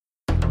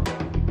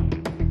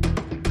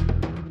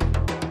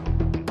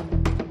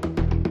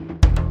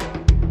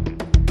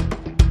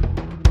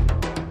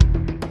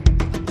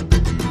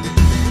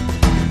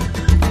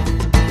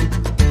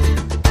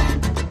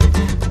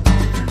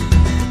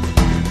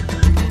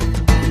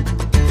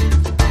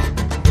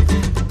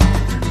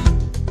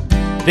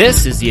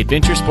This is the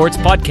Adventure Sports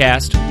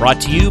Podcast,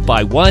 brought to you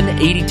by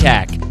 180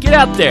 TAC. Get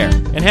out there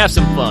and have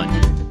some fun.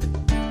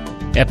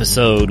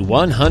 Episode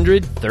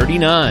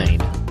 139,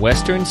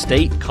 Western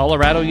State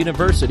Colorado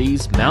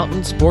University's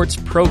Mountain Sports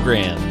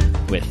Program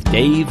with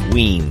Dave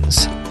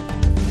Wiens.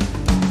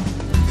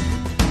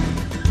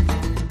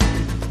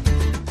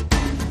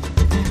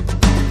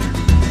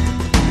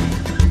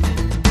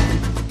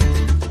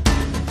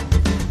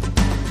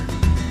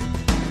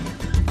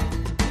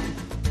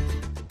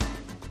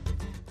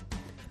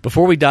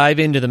 Before we dive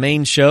into the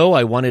main show,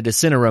 I wanted to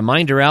send a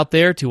reminder out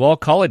there to all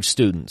college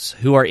students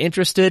who are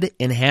interested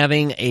in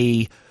having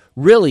a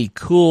really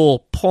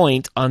cool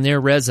point on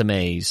their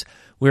resumes.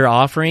 We're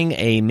offering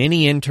a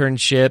mini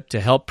internship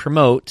to help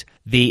promote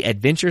the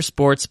Adventure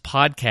Sports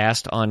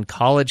Podcast on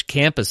college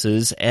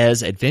campuses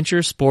as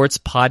Adventure Sports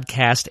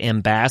Podcast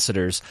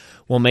ambassadors.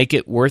 We'll make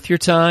it worth your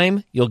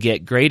time. You'll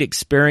get great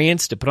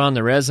experience to put on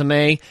the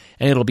resume,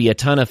 and it'll be a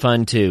ton of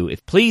fun too.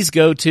 Please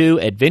go to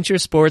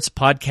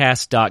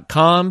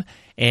adventuresportspodcast.com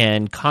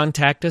and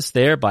contact us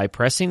there by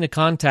pressing the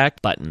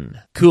contact button.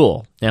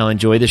 Cool. Now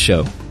enjoy the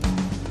show.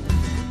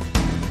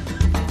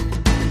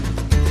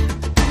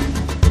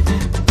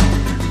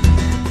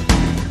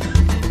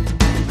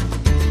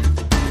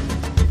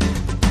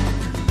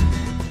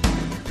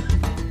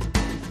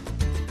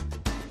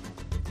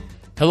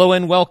 Hello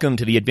and welcome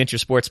to the Adventure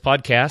Sports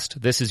Podcast.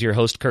 This is your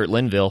host, Kurt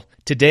Linville.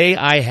 Today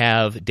I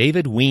have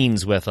David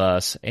Wiens with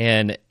us,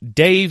 and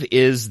Dave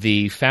is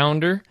the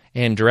founder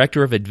and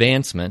director of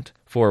advancement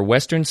for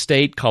Western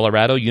State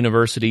Colorado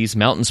University's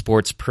Mountain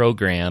Sports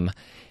Program.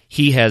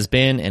 He has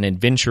been an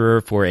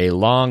adventurer for a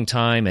long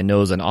time and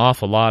knows an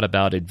awful lot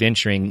about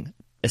adventuring,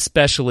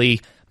 especially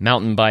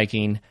mountain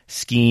biking,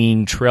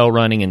 skiing, trail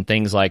running, and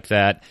things like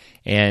that.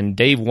 And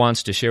Dave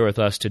wants to share with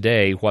us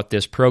today what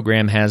this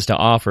program has to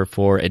offer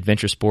for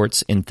adventure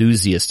sports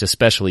enthusiasts,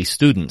 especially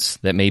students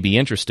that may be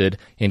interested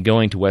in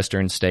going to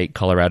Western State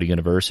Colorado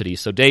University.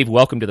 So Dave,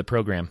 welcome to the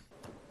program.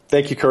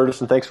 Thank you,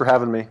 Curtis, and thanks for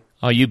having me.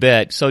 Oh, you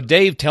bet. So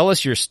Dave, tell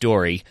us your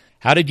story.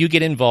 How did you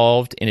get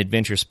involved in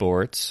adventure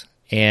sports,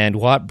 and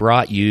what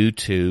brought you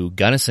to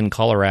Gunnison,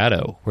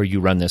 Colorado, where you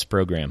run this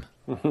program?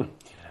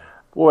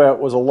 Boy, it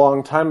was a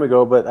long time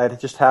ago, but I'd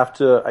just have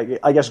to,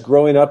 I guess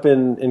growing up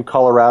in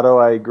Colorado,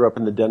 I grew up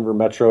in the Denver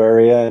metro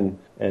area,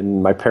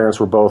 and my parents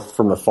were both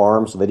from the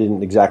farm, so they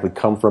didn't exactly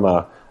come from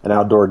an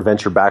outdoor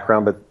adventure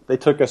background, but they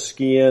took us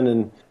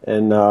skiing,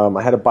 and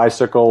I had a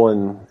bicycle,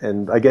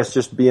 and I guess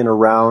just being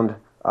around,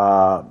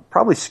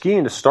 probably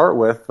skiing to start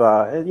with.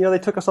 They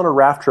took us on a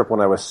raft trip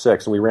when I was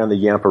 6, and we ran the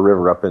Yampa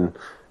River up in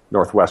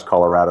northwest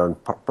Colorado, and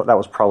that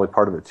was probably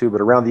part of it too.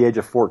 But around the age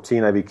of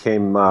 14, I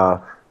became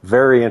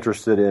very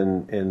interested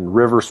in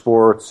river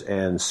sports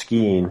and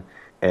skiing,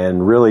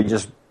 and really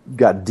just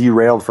got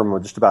derailed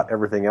from just about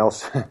everything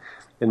else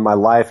in my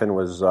life, and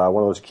was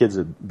one of those kids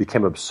that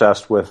became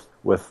obsessed with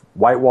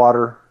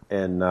whitewater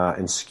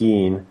and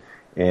skiing.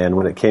 And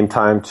when it came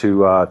time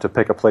to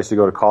pick a place to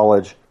go to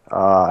college,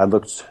 I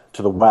looked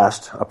to the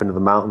west, up into the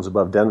mountains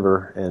above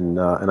Denver, and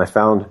I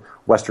found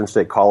Western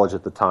State College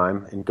at the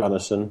time in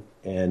Gunnison,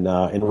 and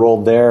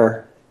enrolled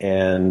there.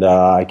 And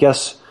I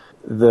guess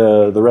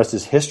the rest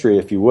is history,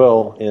 if you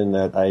will, in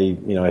that I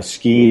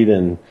skied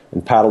and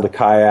paddled a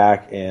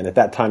kayak, and at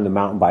that time the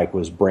mountain bike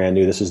was brand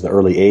new. This is the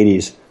early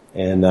 80s,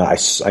 and I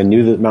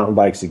knew that mountain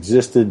bikes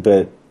existed,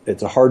 but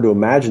it's hard to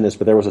imagine this,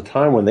 but there was a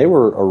time when they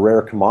were a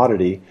rare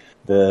commodity.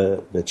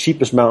 The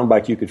cheapest mountain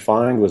bike you could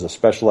find was a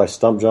Specialized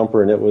stump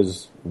jumper, and it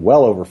was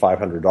well over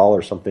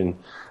 $500,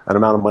 an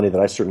amount of money that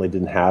I certainly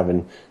didn't have.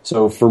 And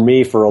so for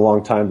me, for a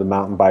long time, the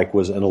mountain bike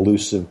was an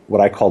elusive,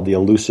 what I called the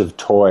elusive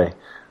toy.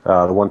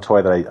 The one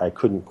toy that I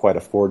couldn't quite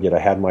afford yet. I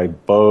had my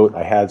boat,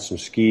 I had some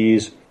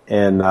skis,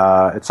 and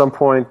at some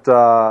point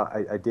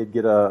I did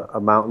get a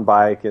mountain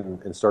bike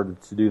and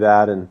started to do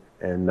that, and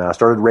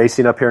started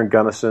racing up here in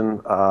Gunnison.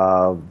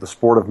 The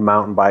sport of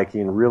mountain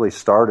biking really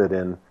started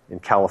in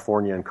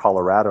California and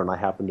Colorado, and I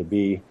happened to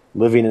be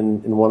living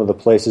in one of the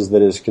places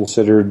that is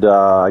considered,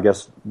 I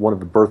guess, one of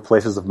the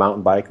birthplaces of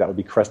mountain bike. That would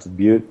be Crested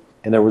Butte.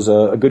 And there was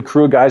a good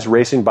crew of guys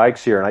racing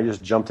bikes here, and I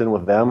just jumped in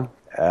with them.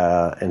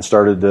 And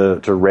started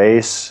to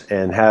race,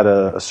 and had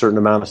a certain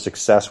amount of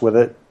success with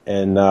it,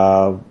 and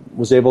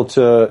was able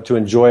to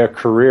enjoy a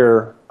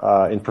career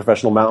in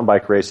professional mountain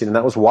bike racing. And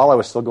that was while I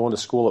was still going to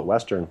school at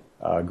Western.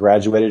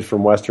 Graduated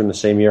from Western the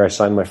same year I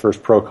signed my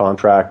first pro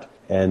contract,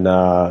 and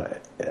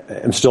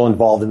am still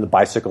involved in the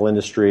bicycle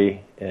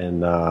industry,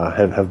 and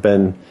have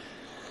been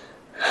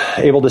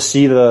able to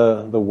see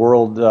the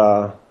world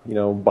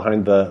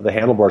behind the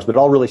handlebars. But it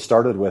all really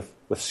started with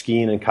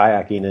skiing and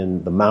kayaking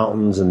in the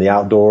mountains and the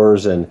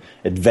outdoors and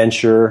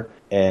adventure,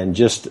 and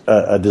just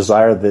a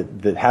desire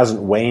that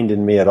hasn't waned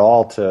in me at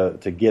all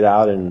to get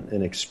out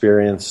and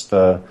experience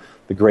the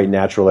great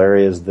natural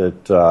areas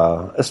that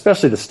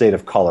especially the state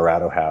of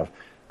Colorado have.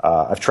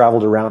 I've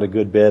traveled around a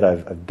good bit.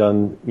 I've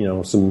done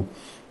some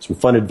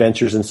fun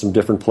adventures in some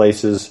different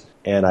places,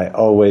 and I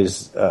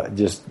always I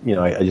just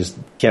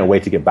can't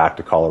wait to get back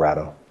to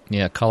Colorado.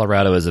 Yeah,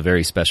 Colorado is a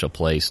very special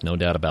place, no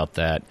doubt about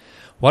that.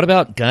 What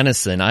about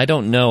Gunnison? I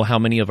don't know how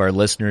many of our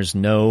listeners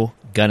know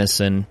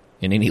Gunnison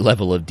in any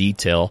level of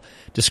detail.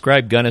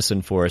 Describe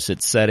Gunnison for us,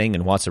 its setting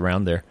and what's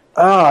around there.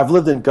 I've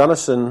lived in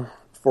Gunnison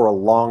for a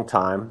long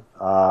time,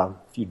 a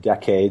few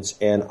decades,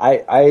 and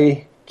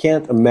I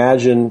can't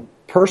imagine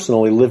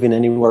personally living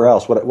anywhere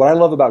else. What I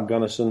love about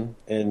Gunnison,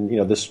 and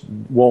this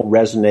won't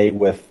resonate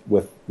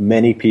with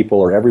many people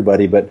or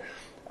everybody, but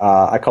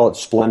I call it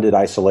splendid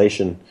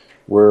isolation.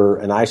 We're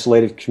an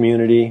isolated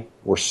community.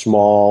 We're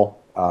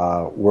small.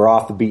 We're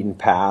off the beaten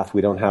path. We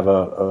don't have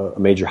a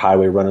major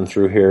highway running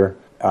through here.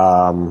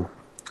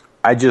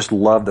 I just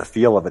love the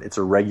feel of it. It's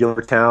a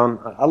regular town.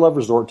 I love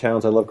resort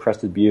towns. I love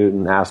Crested Butte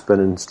and Aspen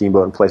and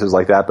Steamboat and places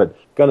like that, but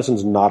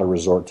Gunnison's not a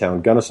resort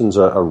town. Gunnison's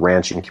a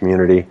ranching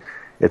community.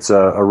 It's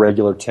a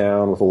regular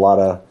town with a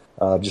lot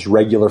of just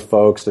regular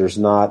folks. There's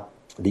not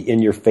the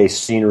in-your-face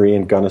scenery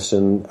in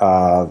Gunnison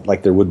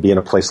like there would be in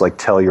a place like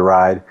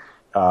Telluride.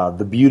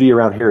 The beauty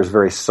around here is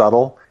very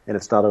subtle, and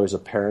it's not always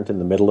apparent in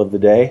the middle of the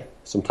day.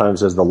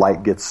 Sometimes as the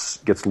light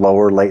gets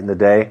lower late in the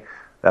day,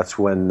 that's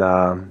when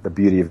the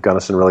beauty of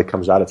Gunnison really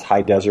comes out. It's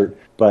high desert,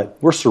 but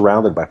we're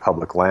surrounded by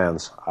public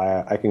lands.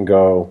 I can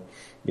go,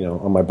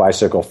 on my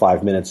bicycle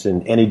 5 minutes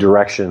in any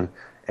direction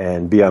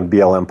and be on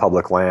BLM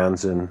public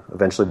lands, and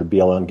eventually the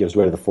BLM gives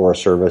way to the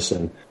Forest Service,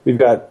 and we've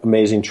got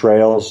amazing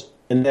trails.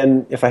 And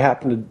then if I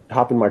happen to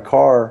hop in my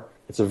car,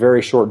 it's a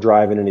very short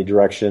drive in any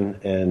direction,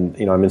 and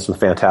I'm in some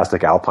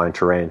fantastic alpine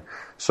terrain.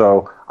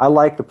 So I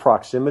like the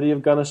proximity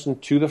of Gunnison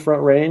to the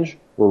Front Range.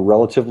 We're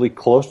relatively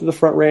close to the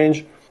Front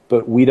Range,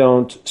 but we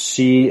don't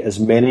see as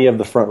many of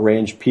the Front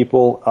Range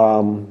people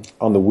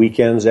on the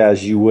weekends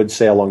as you would,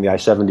 say, along the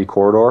I-70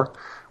 corridor.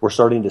 We're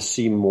starting to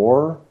see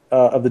more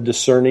of the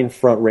discerning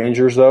Front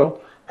Rangers,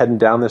 though, heading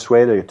down this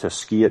way to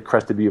ski at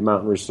Crested Butte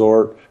Mountain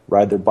Resort,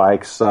 ride their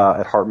bikes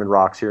at Hartman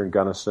Rocks here in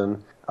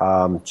Gunnison,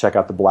 check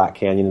out the Black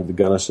Canyon of the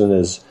Gunnison.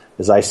 As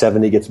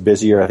I-70 gets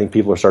busier, I think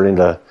people are starting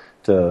to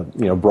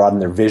broaden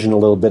their vision a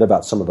little bit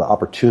about some of the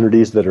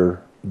opportunities that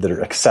are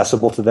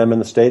accessible to them in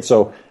the state.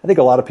 So I think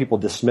a lot of people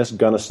dismiss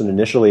Gunnison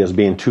initially as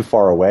being too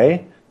far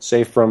away,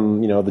 say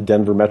from the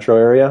Denver metro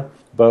area.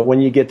 But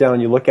when you get down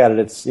and you look at it,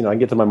 it's I can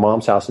get to my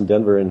mom's house in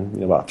Denver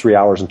in about 3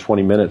 hours and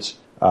 20 minutes.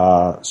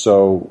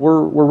 So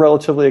we're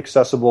relatively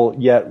accessible,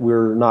 yet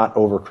we're not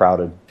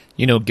overcrowded.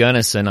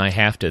 Gunnison, I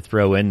have to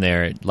throw in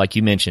there, like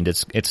you mentioned,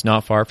 it's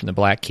not far from the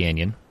Black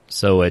Canyon.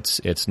 So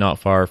it's not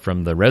far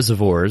from the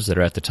reservoirs that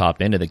are at the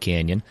top end of the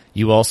canyon.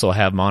 You also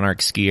have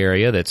Monarch Ski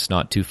Area that's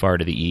not too far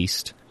to the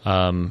east.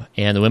 And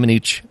the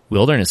Weminuche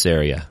Wilderness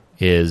Area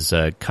is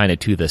kind of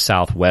to the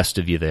southwest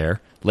of you there.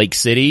 Lake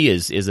City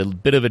is a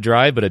bit of a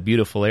drive, but a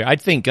beautiful area. I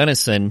think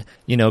Gunnison,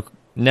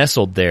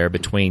 nestled there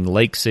between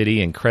Lake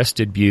City and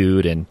Crested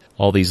Butte and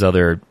all these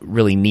other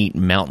really neat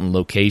mountain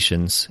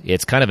locations.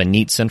 It's kind of a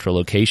neat central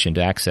location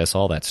to access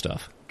all that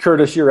stuff.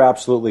 Curtis, you're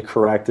absolutely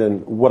correct.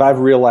 And what I've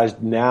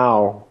realized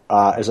now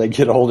as I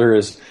get older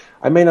is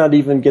I may not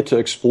even get to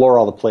explore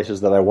all the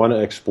places that I want to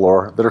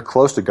explore that are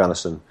close to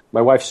Gunnison. My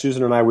wife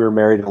Susan and I, we were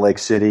married in Lake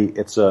City.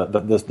 It's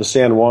the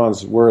San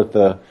Juans. We're at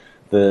the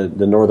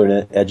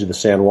northern edge of the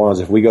San Juans.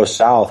 If we go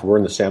south, we're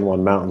in the San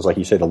Juan Mountains, like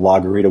you say, the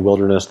La Garita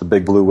Wilderness, the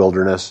Big Blue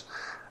Wilderness.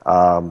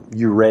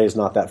 Ouray is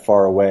not that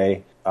far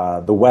away.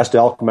 The West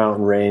Elk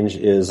Mountain Range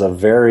is a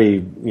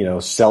very,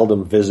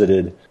 seldom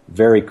visited,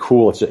 very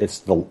cool.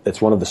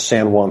 It's one of the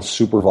San Juan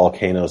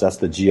supervolcanoes. That's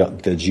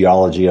the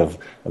geology of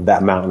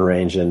that mountain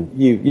range,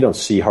 and you don't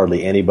see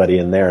hardly anybody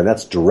in there. And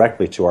that's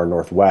directly to our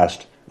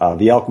northwest.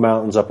 The Elk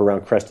Mountains up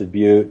around Crested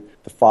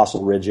Butte, the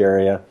Fossil Ridge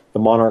area, the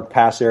Monarch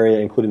Pass area,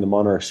 including the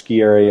Monarch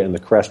Ski Area and the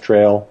Crest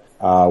Trail.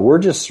 We're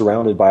just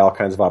surrounded by all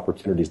kinds of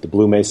opportunities. The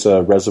Blue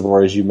Mesa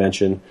Reservoir, as you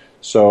mentioned.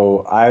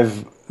 So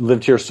I've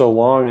lived here so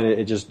long, and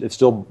it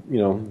still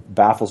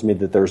baffles me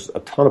that there's a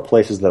ton of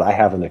places that I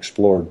haven't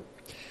explored.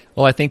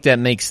 Well, I think that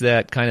makes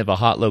that kind of a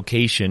hot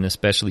location,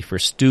 especially for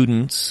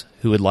students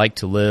who would like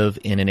to live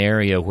in an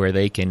area where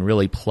they can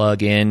really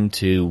plug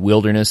into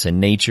wilderness and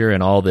nature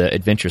and all the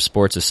adventure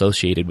sports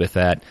associated with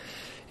that.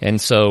 And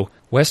so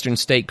Western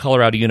State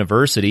Colorado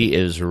University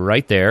is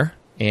right there.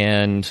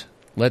 And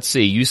let's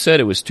see, you said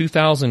it was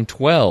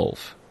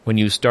 2012 when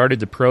you started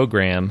the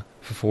program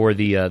for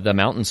the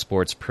mountain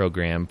sports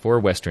program for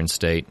Western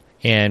State.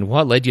 And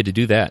what led you to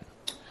do that?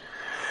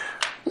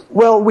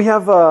 Well, we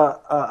have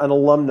an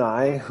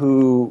alumni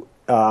who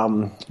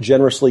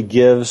generously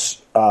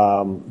gives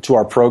to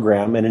our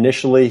program, and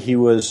initially he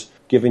was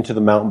giving to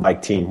the mountain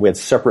bike team. We had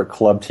separate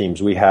club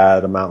teams. We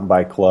had a mountain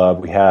bike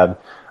club, we had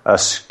a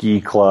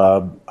ski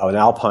club, an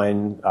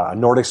alpine, a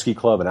Nordic ski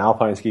club, an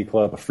alpine ski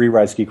club, a free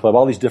ride ski club,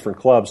 all these different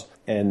clubs.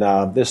 And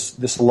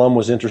this alum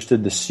was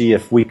interested to see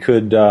if we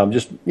could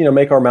just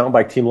make our mountain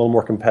bike team a little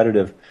more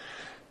competitive.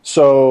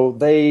 So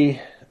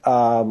they,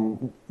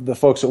 the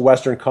folks at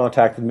Western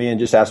contacted me and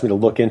just asked me to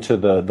look into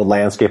the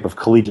landscape of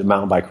collegiate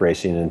mountain bike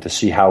racing and to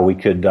see how we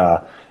could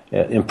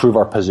improve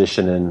our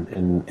position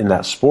in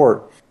that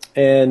sport.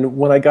 And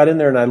when I got in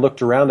there and I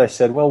looked around, I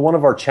said, well, one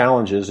of our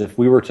challenges, if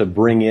we were to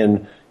bring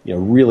in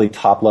really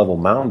top-level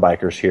mountain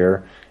bikers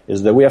here,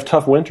 is that we have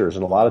tough winters,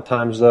 and a lot of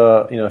times,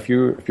 if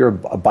you're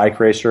a bike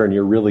racer and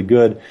you're really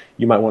good,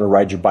 you might want to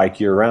ride your bike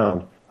year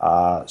round.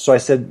 So I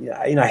said,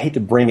 I hate to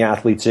bring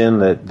athletes in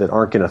that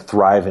aren't going to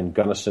thrive in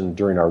Gunnison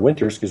during our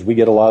winters because we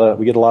get a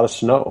lot of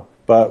snow.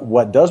 But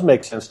what does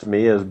make sense to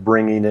me is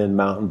bringing in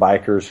mountain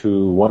bikers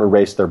who want to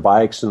race their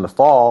bikes in the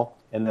fall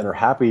and then are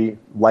happy,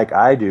 like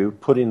I do,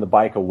 putting the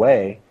bike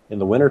away in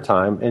the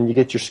wintertime, and you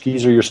get your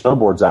skis or your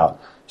snowboards out.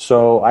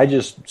 So I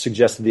just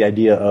suggested the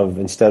idea of,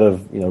 instead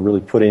of really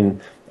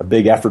putting a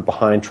big effort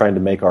behind trying to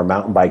make our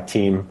mountain bike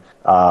team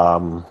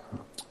a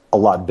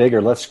lot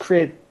bigger, let's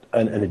create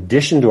an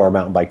addition to our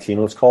mountain bike team.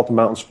 Let's call it the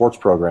Mountain Sports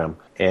Program,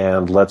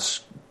 and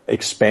let's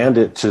expand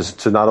it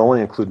to not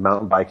only include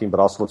mountain biking, but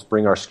also let's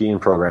bring our skiing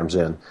programs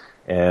in,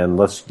 and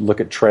let's look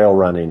at trail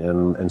running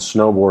and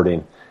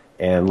snowboarding,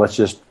 and let's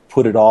just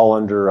put it all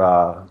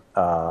under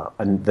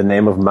the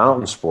name of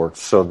mountain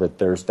sports, so that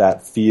there's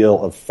that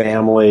feel of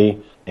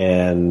family,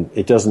 and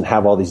it doesn't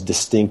have all these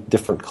distinct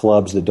different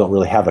clubs that don't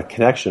really have a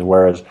connection.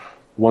 Whereas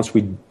once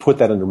we put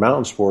that under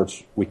mountain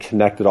sports, we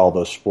connected all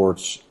those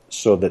sports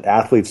so that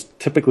athletes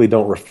typically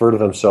don't refer to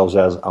themselves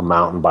as a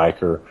mountain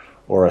biker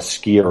or a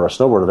skier or a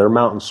snowboarder. They're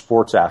mountain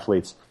sports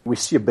athletes. We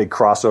see a big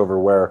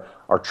crossover where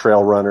our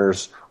trail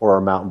runners or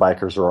our mountain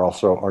bikers are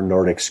also our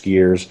Nordic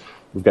skiers.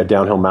 We've got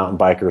downhill mountain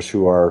bikers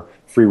who are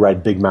free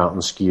ride big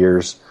mountain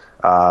skiers.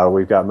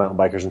 We've got mountain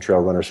bikers and trail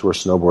runners who are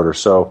snowboarders.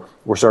 So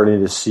we're starting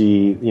to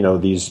see,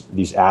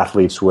 these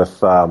athletes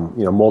with,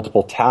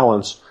 multiple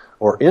talents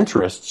or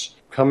interests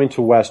coming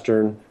to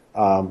Western,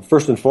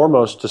 first and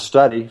foremost to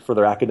study for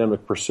their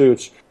academic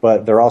pursuits,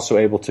 but they're also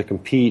able to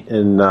compete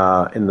in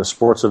the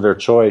sports of their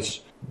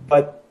choice.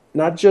 But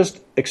not just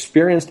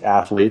experienced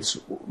athletes.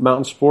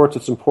 Mountain sports,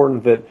 it's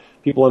important that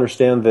people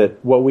understand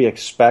that what we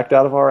expect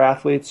out of our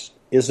athletes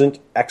isn't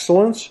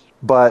excellence,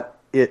 but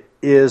it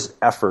is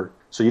effort.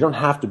 So you don't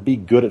have to be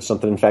good at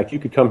something. In fact, you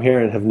could come here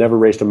and have never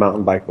raced a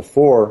mountain bike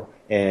before,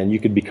 and you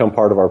could become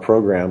part of our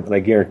program. And I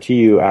guarantee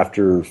you,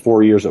 after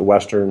 4 years at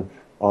Western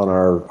on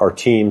our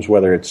teams,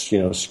 whether it's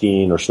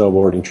skiing or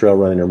snowboarding, trail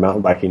running, or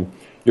mountain biking,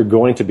 you're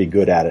going to be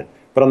good at it.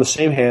 But on the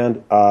same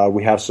hand,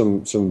 we have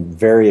some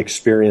very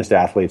experienced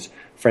athletes.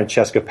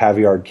 Francesca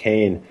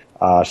Paviard-Kane,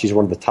 she's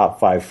one of the top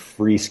 5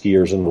 free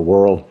skiers in the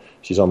world.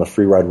 She's on the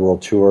Freeride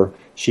World Tour.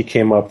 She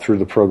came up through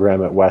the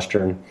program at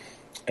Western.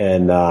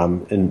 And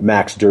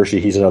Max Dershey,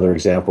 he's another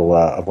example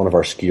of one of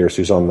our skiers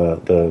who's on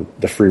the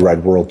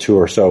Freeride World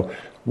Tour. So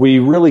we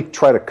really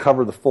try to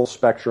cover the full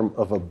spectrum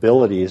of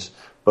abilities,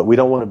 but we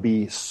don't want to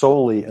be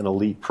solely an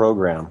elite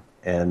program.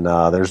 And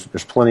there's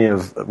plenty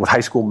of, with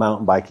high school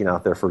mountain biking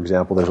out there, for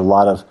example, there's a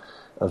lot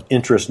of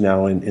interest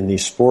now in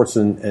these sports,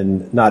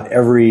 and not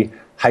every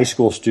high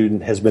school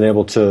student has been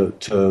able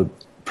to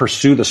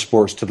pursue the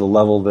sports to the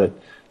level that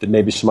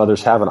maybe some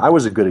others haven't. I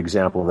was a good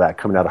example of that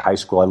coming out of high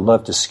school. I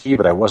loved to ski,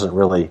 but I wasn't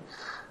really,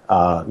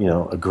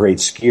 a great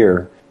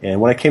skier.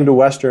 And when I came to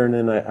Western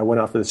and I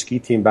went out for the ski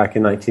team back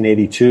in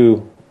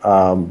 1982,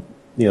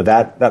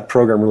 that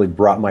program really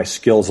brought my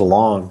skills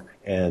along.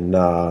 And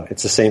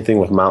it's the same thing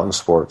with mountain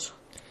sports.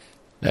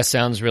 That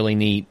sounds really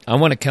neat. I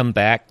want to come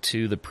back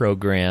to the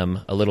program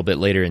a little bit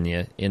later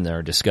in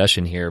our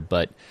discussion here,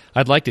 but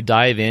I'd like to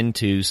dive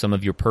into some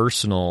of your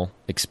personal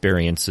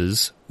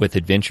experiences with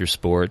adventure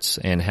sports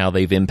and how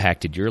they've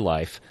impacted your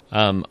life.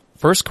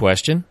 First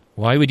question,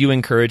 why would you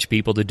encourage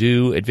people to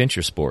do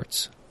adventure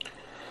sports?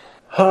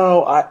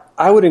 Oh,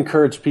 I would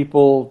encourage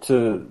people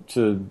to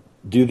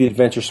do the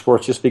adventure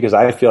sports just because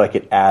I feel like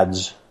it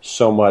adds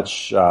so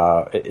much,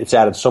 it's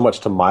added so much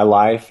to my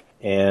life,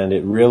 and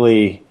it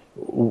really,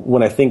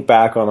 when I think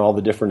back on all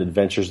the different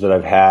adventures that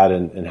I've had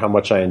and how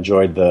much I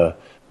enjoyed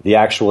the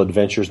actual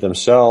adventures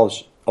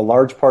themselves, a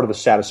large part of the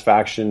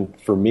satisfaction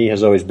for me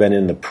has always been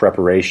in the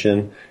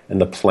preparation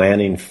and the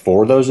planning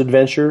for those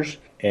adventures.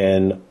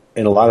 And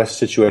in a lot of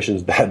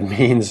situations, that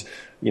means,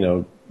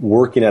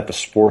 working at the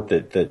sport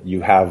that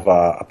you have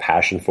a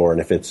passion for.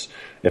 And if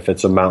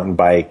it's a mountain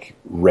bike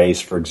race,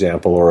 for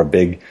example, or a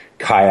big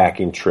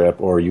kayaking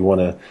trip, or you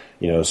want to,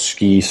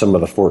 ski some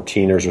of the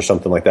 14ers or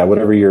something like that,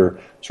 whatever your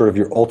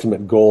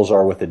ultimate goals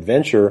are with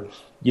adventure,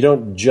 you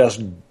don't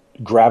just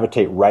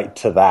gravitate right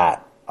to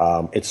that.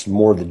 It's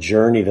more the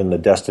journey than the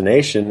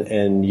destination,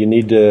 and you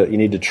need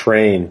to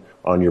train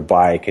on your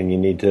bike, and you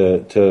need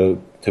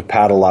to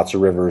paddle lots of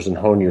rivers and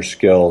hone your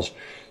skills.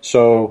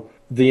 So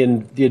the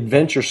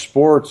adventure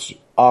sports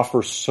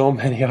offer so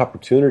many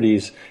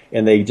opportunities,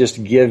 and they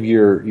just give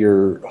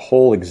your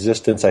whole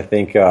existence, I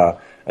think,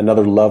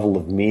 another level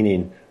of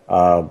meaning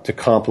to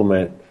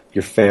complement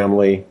your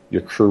family,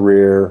 your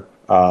career,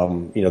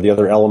 the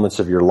other elements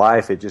of your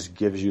life. It just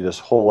gives you this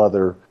whole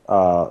other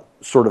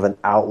sort of an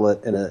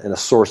outlet and a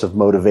source of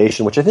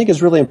motivation, which I think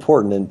is really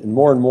important. And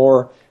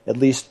more, at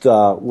least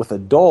with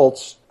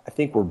adults, I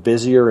think we're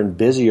busier and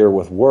busier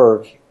with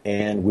work,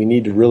 and we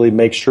need to really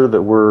make sure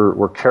that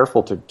we're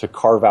careful to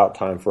carve out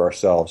time for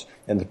ourselves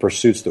and the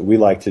pursuits that we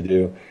like to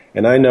do.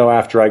 And I know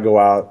after I go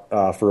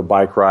out for a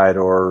bike ride,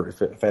 or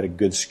if I had a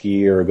good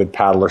ski or a good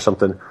paddle or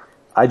something,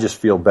 I just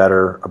feel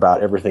better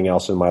about everything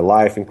else in my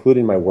life,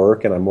 including my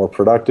work, and I'm more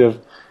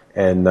productive.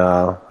 And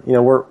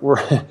we're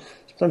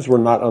sometimes we're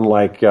not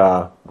unlike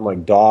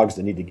dogs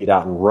that need to get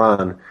out and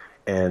run.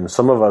 And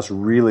some of us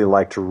really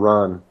like to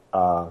run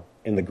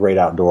in the great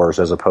outdoors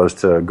as opposed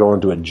to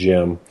going to a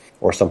gym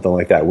or something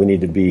like that. We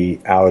need to be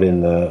out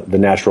in the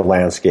natural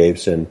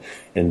landscapes and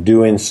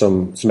doing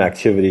some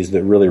activities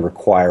that really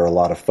require a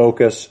lot of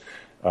focus.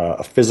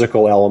 A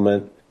physical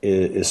element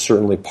is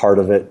certainly part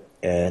of it.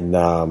 And,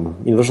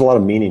 there's a lot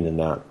of meaning in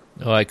that.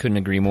 Oh, I couldn't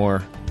agree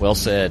more. Well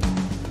said.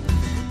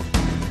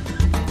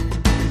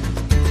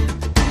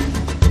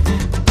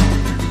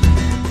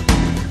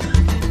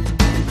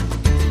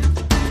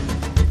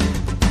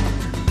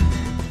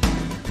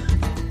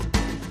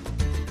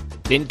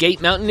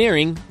 Bentgate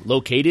Mountaineering,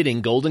 located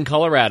in Golden,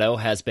 Colorado,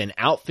 has been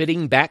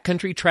outfitting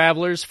backcountry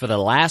travelers for the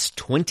last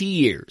 20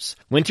 years.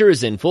 Winter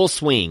is in full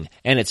swing,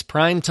 and it's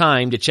prime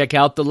time to check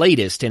out the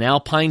latest in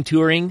alpine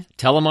touring,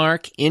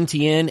 telemark,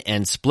 NTN,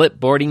 and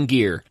split boarding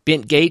gear.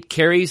 Bentgate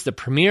carries the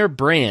premier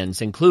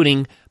brands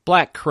including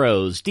Black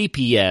Crows,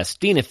 DPS,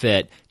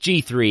 Dynafit,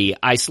 G3,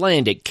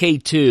 Icelandic,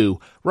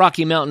 K2,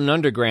 Rocky Mountain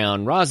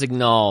Underground,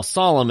 Rosignol,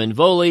 Solomon,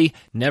 Volley,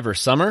 Never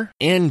Summer,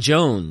 and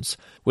Jones.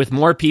 With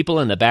more people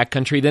in the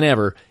backcountry than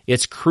ever,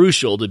 it's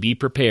crucial to be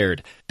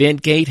prepared.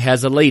 Bentgate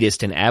has the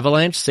latest in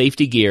avalanche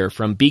safety gear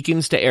from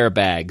beacons to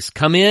airbags.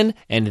 Come in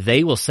and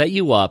they will set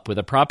you up with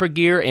the proper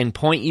gear and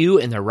point you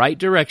in the right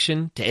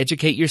direction to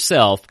educate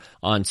yourself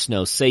on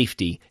snow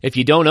safety. If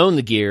you don't own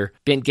the gear,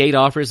 Bentgate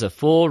offers a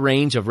full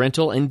range of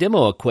rental and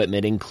demo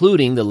equipment,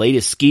 including the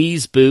latest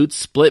skis, boots,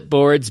 split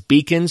boards,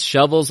 beacons,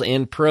 shovels,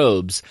 and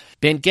probes.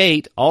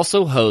 Bentgate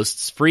also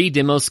hosts free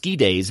demo ski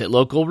days at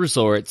local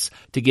resorts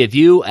to give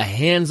you a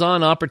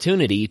hands-on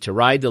opportunity to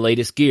ride the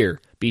latest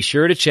gear. Be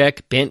sure to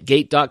check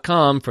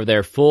bentgate.com for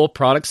their full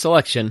product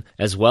selection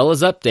as well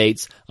as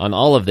updates on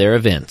all of their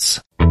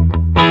events.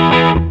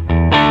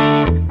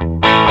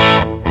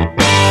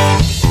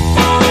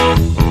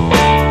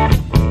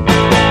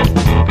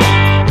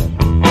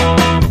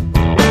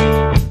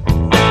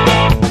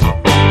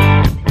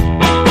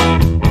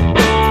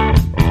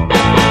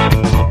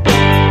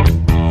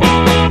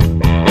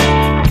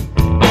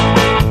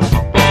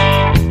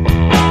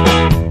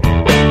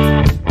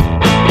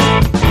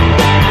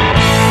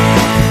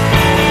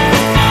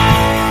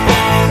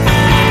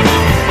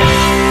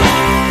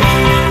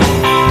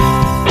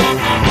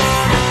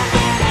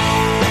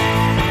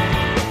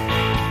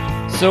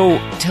 So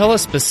tell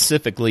us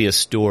specifically a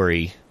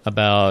story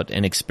about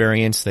an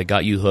experience that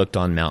got you hooked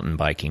on mountain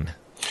biking.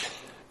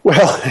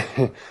 Well,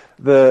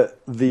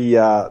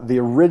 the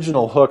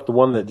original hook, the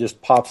one that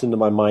just pops into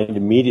my mind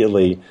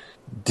immediately,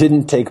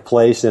 didn't take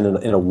place in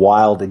a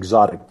wild,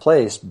 exotic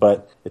place,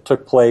 but it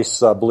took place,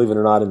 believe it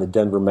or not, in the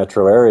Denver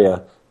metro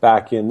area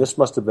back in, this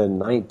must have been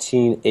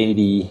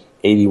 1980,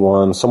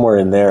 81, somewhere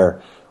in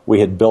there.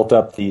 We had built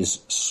up these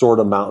sort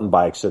of mountain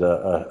bikes at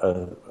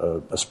a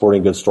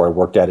sporting goods store I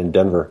worked at in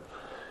Denver.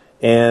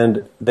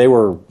 And they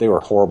were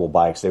horrible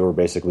bikes. They were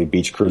basically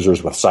beach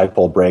cruisers with side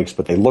pole brakes,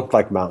 but they looked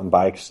like mountain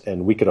bikes,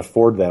 and we could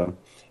afford them.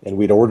 And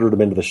we'd ordered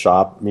them into the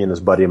shop, me and this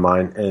buddy of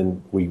mine,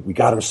 and we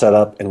got them set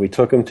up, and we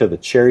took them to the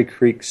Cherry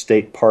Creek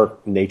State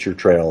Park Nature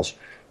Trails,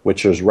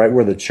 which is right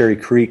where the Cherry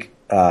Creek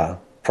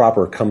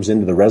proper comes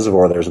into the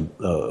reservoir. There's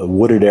a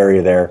wooded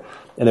area there,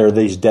 and there are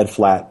these dead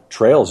flat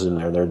trails in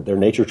there. They're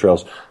nature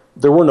trails.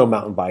 There were no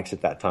mountain bikes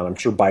at that time. I'm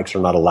sure bikes are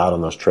not allowed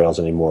on those trails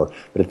anymore.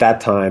 But at that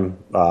time,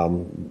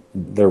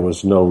 there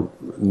was no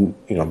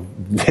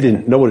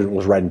one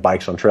was riding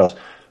bikes on trails.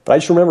 But I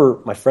just remember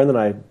my friend and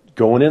I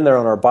going in there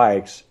on our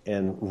bikes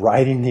and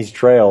riding these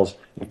trails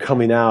and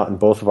coming out, and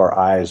both of our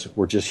eyes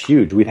were just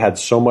huge. We'd had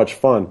so much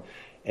fun.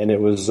 And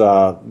it was,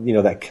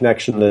 that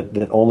connection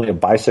that only a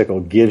bicycle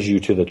gives you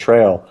to the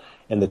trail,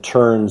 and the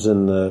turns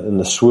and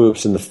the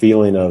swoops and the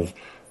feeling of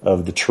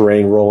the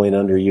terrain rolling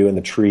under you and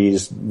the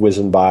trees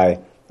whizzing by.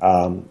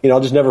 I'll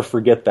just never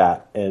forget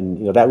that.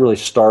 And, that really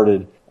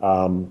started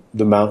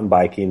the mountain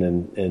biking.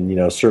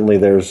 And certainly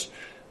there's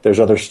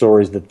other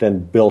stories that then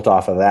built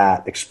off of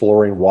that,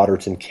 exploring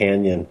Waterton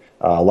Canyon.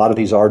 A lot of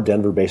these are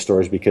Denver-based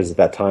stories because at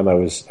that time I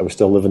was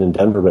still living in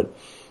Denver. But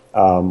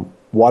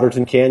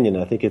Waterton Canyon,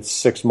 I think it's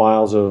 6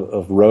 miles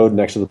of road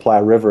next to the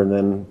Platte River, and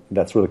then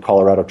that's where the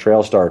Colorado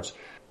Trail starts.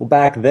 Well,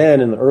 back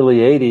then in the early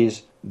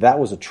 80s, that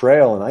was a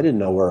trail, and I didn't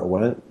know where it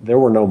went. There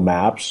were no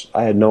maps.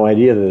 I had no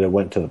idea that it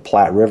went to the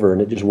Platte River,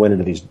 and it just went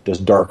into this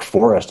dark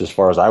forest as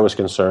far as I was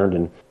concerned.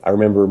 And I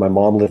remember my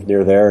mom lived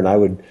near there, and I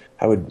would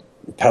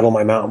pedal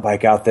my mountain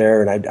bike out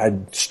there, and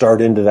I'd start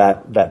into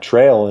that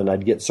trail, and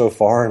I'd get so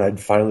far, and I'd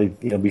finally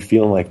be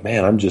feeling like,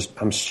 man,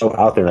 I'm so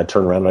out there. And I'd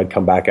turn around and I'd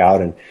come back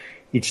out, and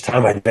each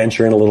time I'd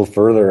venture in a little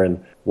further.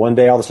 And one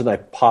day all of a sudden I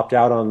popped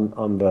out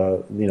on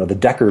the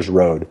Deckers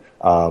Road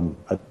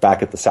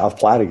back at the South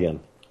Platte again.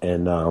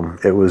 And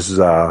it was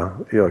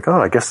like,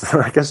 oh, I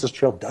guess this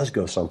trail does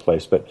go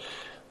someplace. But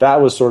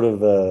that was sort of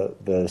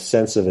the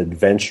sense of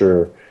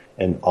adventure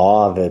and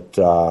awe that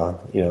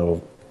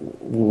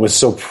was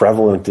so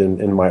prevalent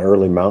in my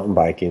early mountain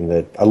biking,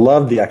 that I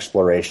loved the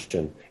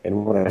exploration.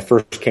 And when I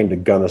first came to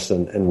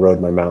Gunnison and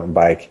rode my mountain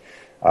bike,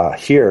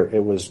 Here,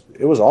 it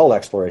was all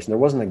exploration. There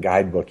wasn't a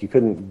guidebook. You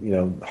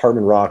couldn't,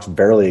 Hartman Rocks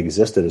barely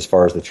existed as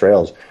far as the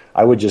trails.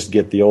 I would just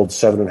get the old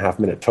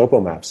 7.5-minute topo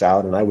maps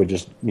out, and I would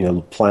just,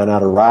 plan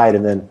out a ride,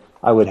 and then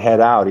I would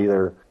head out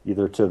either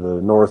to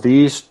the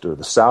northeast or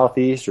the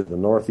southeast or the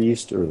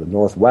northeast or the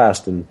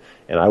northwest, and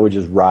I would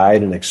just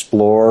ride and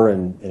explore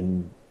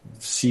and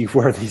see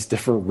where these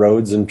different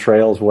roads and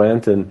trails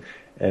went, and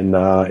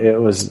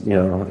it was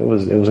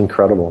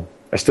incredible.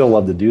 I still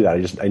love to do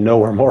that. I know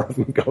where more of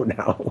them go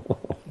now.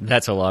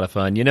 That's a lot of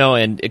fun.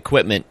 And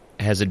equipment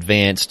has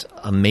advanced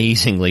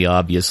amazingly,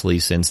 obviously,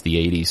 since the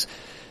 80s.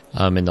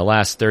 In the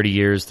last 30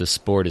 years, the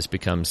sport has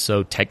become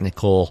so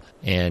technical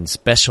and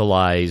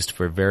specialized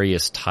for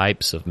various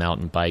types of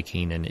mountain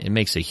biking, and it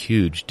makes a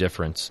huge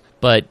difference.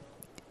 But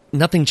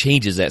nothing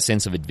changes that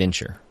sense of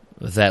adventure.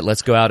 That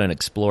let's go out and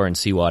explore and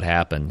see what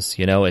happens.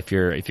 If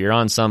you're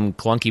on some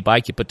clunky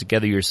bike you put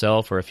together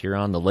yourself, or if you're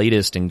on the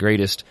latest and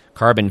greatest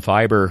carbon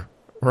fiber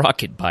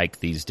rocket bike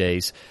these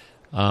days,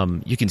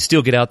 you can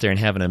still get out there and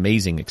have an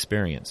amazing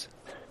experience.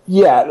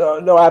 Yeah,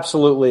 no,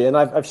 absolutely. And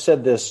I've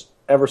said this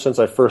ever since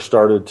I first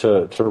started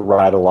to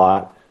ride a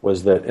lot,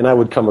 was that, and I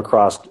would come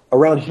across,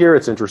 around here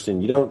it's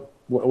interesting,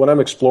 when I'm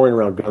exploring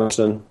around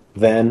Gunnison,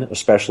 then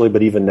especially,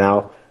 but even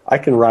now, I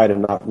can ride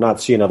and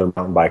not see another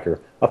mountain biker.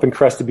 Up in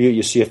Crested Butte,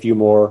 you see a few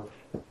more.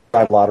 I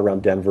ride a lot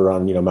around Denver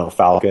on, Mount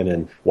Falcon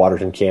and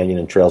Waterton Canyon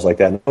and trails like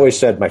that. And I always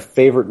said my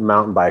favorite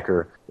mountain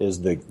biker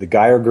is the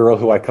guy or girl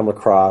who I come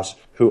across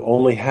who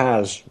only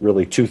has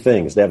really two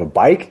things. They have a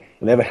bike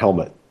and they have a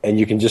helmet. And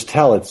you can just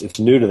tell it's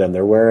new to them.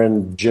 They're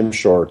wearing gym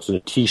shorts and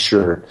a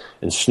T-shirt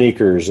and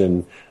sneakers,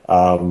 and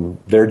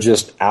they're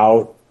just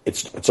out.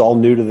 It's all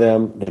new to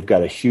them. They've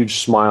got a huge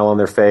smile on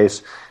their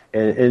face.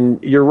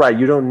 And you're right.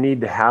 You don't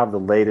need to have the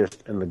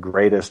latest and the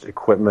greatest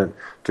equipment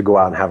to go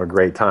out and have a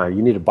great time.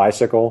 You need a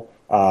bicycle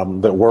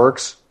that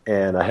works,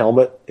 and a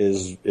helmet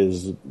is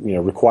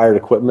required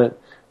equipment.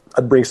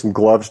 I'd bring some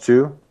gloves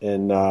too,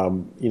 and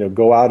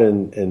go out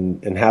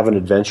and have an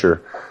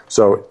adventure.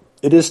 So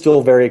it is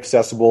still very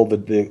accessible.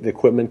 The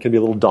equipment can be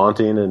a little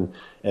daunting,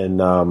 and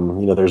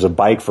there's a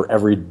bike for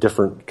every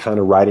different kind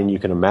of riding you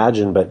can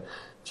imagine, but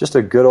just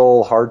a good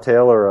old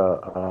hardtail or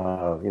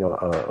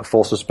a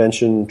full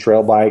suspension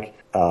trail bike,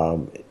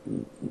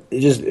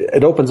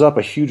 it opens up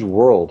a huge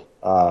world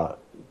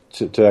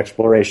to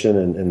exploration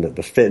and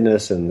the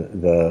fitness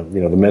and the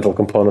mental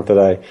component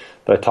that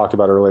I talked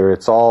about earlier.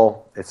 It's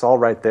all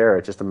right there.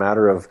 It's just a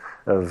matter of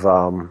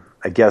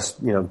I guess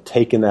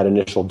taking that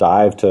initial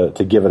dive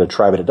to give it a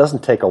try. But it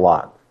doesn't take a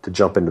lot to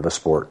jump into the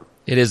sport.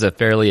 It is a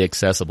fairly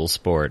accessible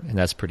sport, and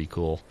that's pretty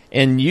cool.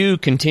 And you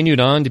continued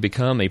on to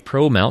become a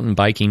pro mountain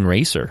biking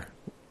racer.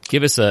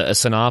 Give us a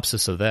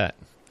synopsis of that.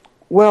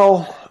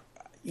 Well,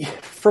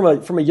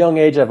 from a young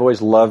age, I've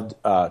always loved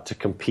to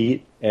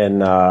compete,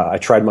 and I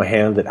tried my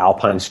hand at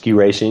alpine ski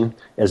racing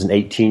as an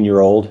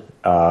 18-year-old,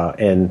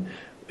 and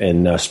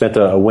spent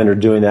a winter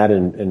doing that,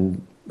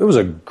 and it was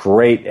a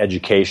great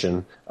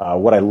education.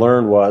 What I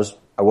learned was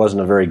I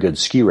wasn't a very good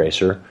ski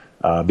racer.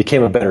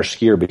 Became a better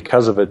skier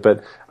because of it,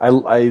 but I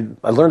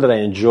learned that I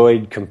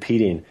enjoyed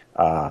competing.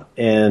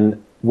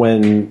 And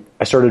when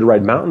I started to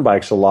ride mountain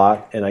bikes a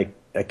lot, and I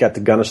got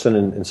to Gunnison,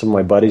 and some of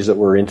my buddies that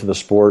were into the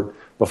sport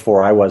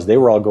before I was, they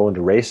were all going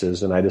to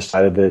races, and I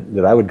decided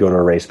that I would go to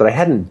a race. But I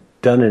hadn't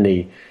done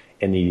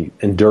any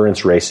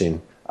endurance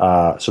racing.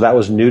 So that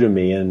was new to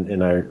me,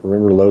 and I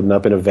remember loading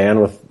up in a van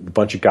with a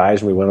bunch of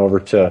guys, and we went over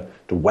to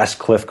West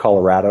Cliff,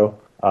 Colorado.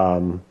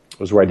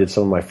 Was where I did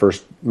some of my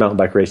first mountain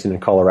bike racing in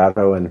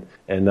Colorado, and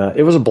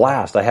it was a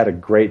blast. I had a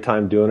great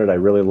time doing it. I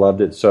really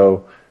loved it.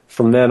 So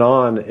from then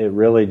on, it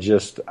really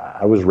just,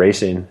 I was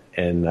racing,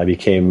 and I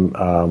became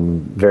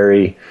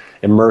very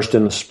immersed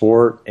in the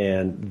sport,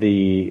 and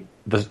the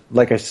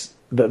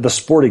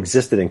sport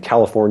existed in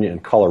California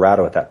and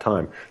Colorado at that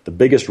time. The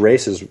biggest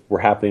races were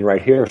happening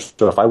right here.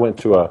 So if I went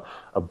to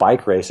a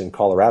bike race in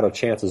Colorado,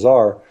 chances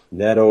are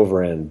Ned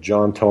Overend,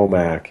 John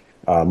Tomac,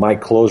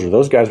 Mike Closer,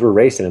 those guys were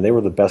racing, and they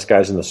were the best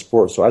guys in the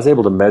sport. So I was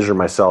able to measure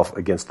myself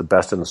against the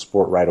best in the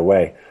sport right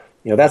away.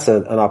 That's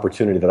an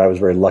opportunity that I was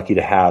very lucky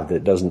to have.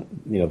 That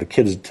doesn't, the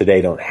kids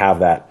today don't have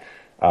that.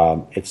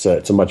 It's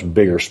a much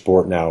bigger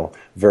sport now,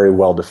 very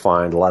well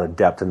defined, a lot of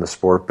depth in the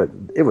sport. But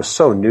it was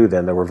so new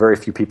then; there were very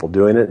few people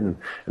doing it, and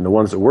the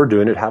ones that were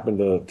doing it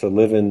happened to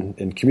live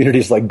in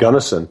communities like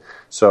Gunnison.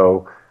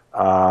 So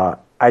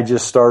I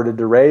just started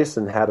to race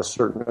and had a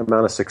certain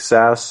amount of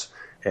success.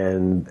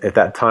 And at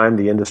that time,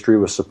 the industry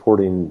was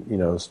supporting,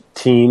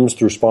 teams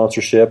through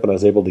sponsorship, and I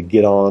was able to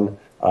get on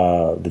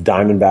the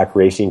Diamondback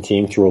racing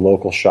team through a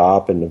local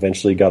shop, and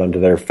eventually got onto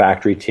their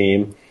factory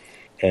team,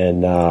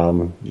 and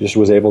just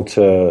was able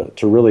to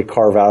really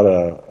carve out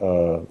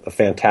a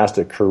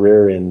fantastic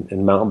career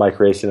in mountain bike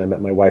racing. I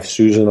met my wife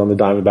Susan on the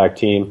Diamondback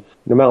team.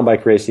 Mountain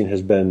bike racing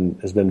has been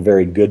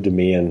very good to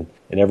me, and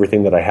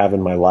everything that I have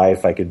in my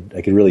life, I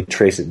could really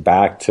trace it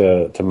back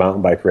to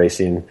mountain bike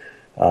racing.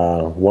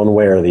 One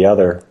way or the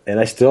other, and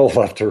I still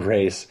love to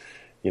race.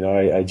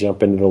 I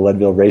jump into the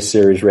Leadville Race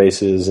Series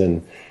races,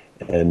 and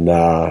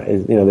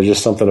there's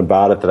just something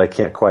about it that I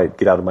can't quite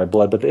get out of my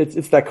blood. But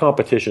it's that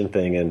competition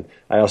thing. And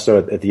I also,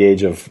 at the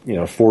age of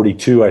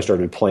 42, I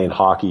started playing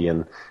hockey,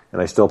 and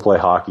I still play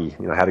hockey.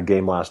 I had a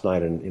game last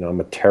night, and I'm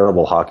a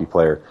terrible hockey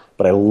player,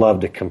 but I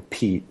love to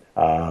compete.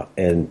 So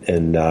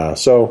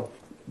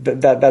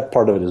that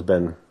part of it has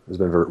been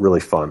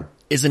really fun.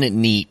 Isn't it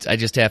neat? I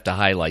just have to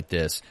highlight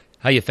this: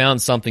 how you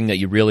found something that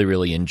you really,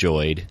 really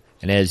enjoyed,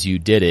 and as you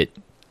did it,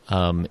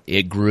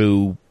 it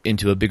grew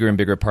into a bigger and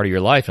bigger part of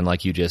your life. And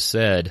like you just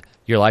said,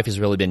 your life has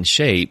really been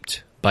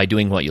shaped by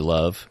doing what you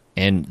love.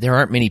 And there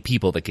aren't many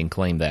people that can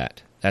claim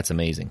that. That's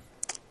amazing.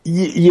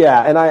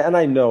 Yeah, and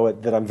I know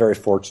it, that I'm very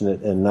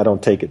fortunate, and I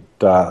don't take it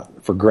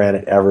for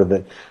granted ever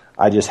that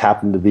I just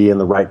happened to be in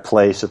the right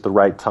place at the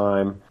right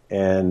time.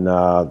 And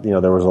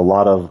there was a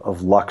lot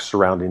of luck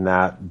surrounding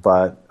that.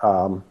 But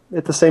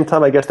at the same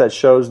time, I guess that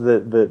shows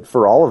that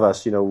for all of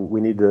us,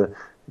 we need to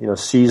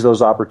seize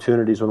those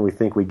opportunities when we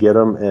think we get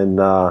them, and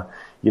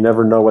you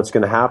never know what's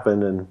going to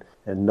happen,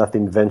 and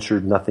nothing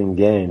ventured, nothing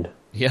gained.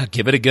 Yeah,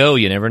 give it a go.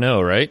 You never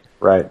know, right?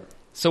 Right.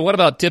 So what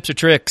about tips or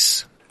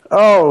tricks?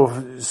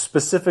 Oh,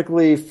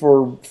 specifically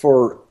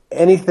for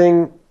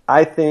anything,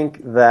 I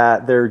think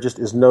that there just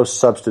is no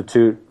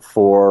substitute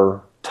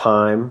for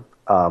time,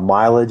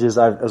 mileage, as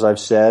I've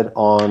said,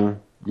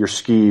 on your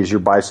skis, your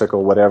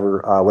bicycle,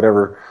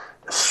 whatever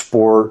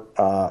sport,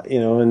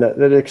 and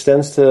that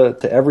extends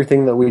to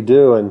everything that we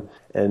do.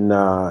 And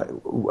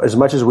as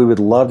much as we would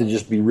love to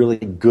just be really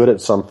good at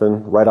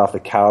something right off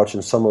the couch,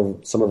 and some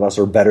of us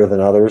are better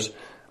than others,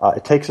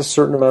 it takes a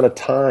certain amount of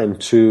time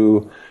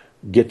to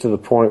get to the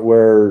point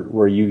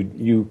where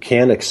you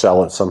can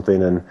excel at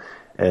something.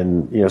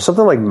 And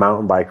something like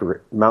mountain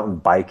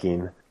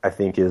biking, I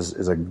think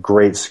is a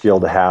great skill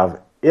to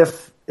have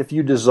if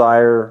you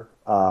desire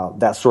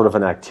that sort of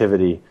an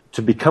activity.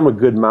 To become a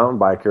good mountain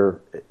biker,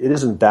 it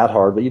isn't that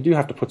hard, but you do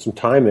have to put some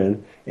time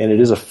in, and it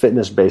is a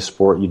fitness-based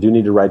sport. You do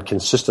need to ride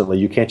consistently.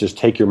 You can't just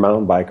take your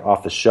mountain bike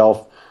off the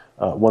shelf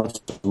once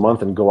a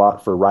month and go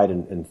out for a ride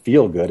and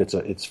feel good.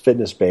 It's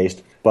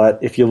fitness-based. But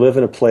if you live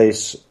in a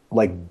place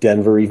like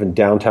Denver, even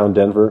downtown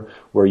Denver,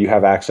 where you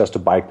have access to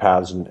bike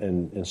paths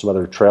and some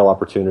other trail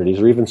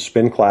opportunities, or even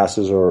spin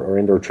classes or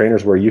indoor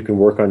trainers where you can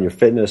work on your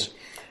fitness,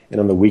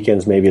 and on the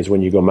weekends maybe it's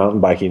when you go mountain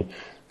biking.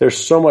 There's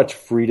so much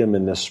freedom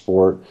in this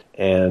sport,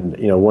 and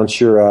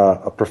once you're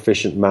a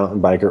proficient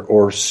mountain biker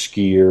or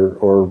skier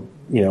or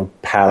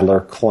paddler,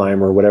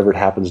 climber, whatever it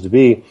happens to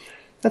be,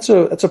 that's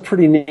a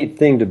pretty neat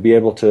thing to be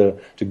able to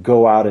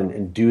go out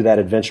and do that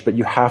adventure. But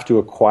you have to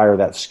acquire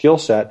that skill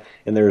set,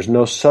 and there is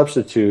no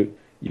substitute.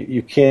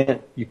 You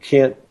can't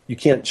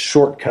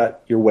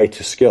shortcut your way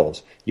to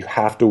skills. You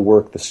have to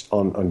work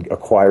on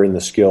acquiring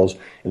the skills,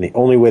 and the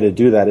only way to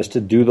do that is to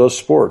do those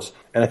sports.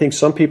 And I think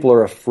some people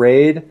are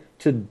afraid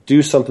to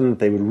do something that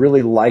they would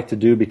really like to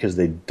do because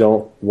they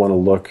don't want to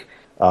look,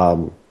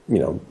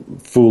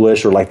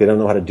 foolish, or like they don't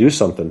know how to do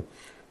something.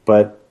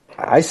 But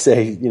I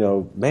say,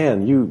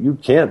 man, you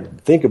can't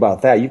think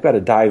about that. You've got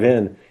to dive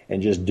in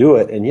and just do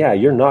it. And yeah,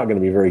 you're not going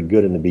to be very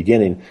good in the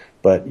beginning,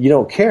 but you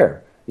don't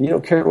care. And you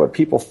don't care what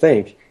people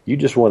think. You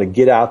just want to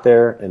get out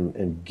there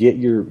and get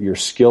your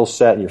skill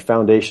set and your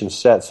foundation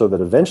set so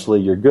that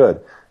eventually you're good.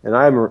 And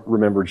I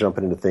remember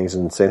jumping into things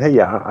and saying, hey,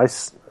 yeah,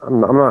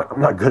 I'm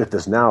not good at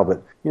this now,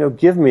 but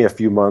give me a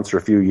few months or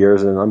a few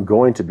years, and I'm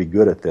going to be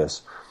good at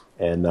this.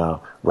 And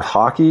with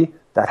hockey,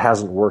 that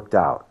hasn't worked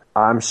out.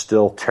 I'm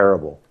still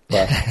terrible.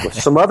 But with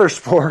some other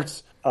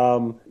sports,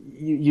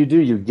 you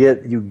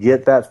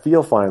get that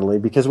feel finally,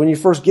 because when you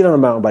first get on a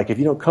mountain bike, if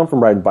you don't come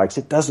from riding bikes,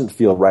 it doesn't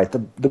feel right. The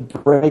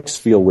brakes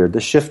feel weird,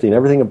 the shifting,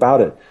 everything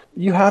about it.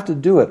 You have to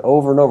do it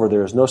over and over.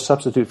 There is no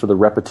substitute for the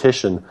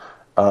repetition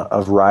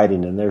of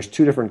riding, and there's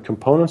two different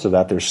components of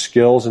that. There's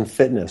skills and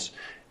fitness,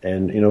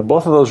 and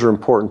both of those are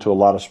important to a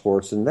lot of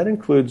sports, and that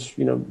includes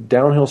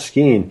downhill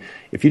skiing.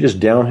 If you just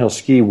downhill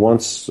ski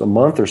once a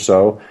month or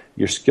so,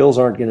 your skills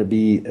aren't going to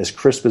be as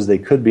crisp as they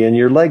could be, and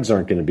your legs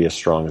aren't going to be as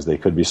strong as they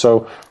could be.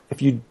 So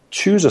if you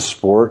choose a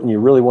sport and you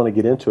really want to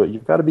get into it,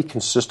 you've got to be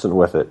consistent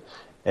with it.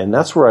 And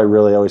that's where I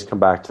really always come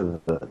back to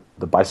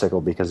the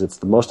bicycle, because it's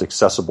the most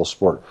accessible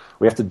sport.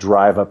 We have to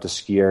drive up to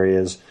ski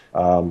areas.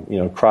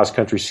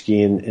 Cross-country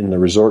skiing in the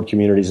resort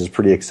communities is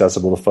pretty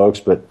accessible to folks,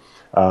 but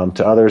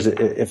to others,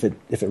 if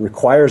it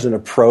requires an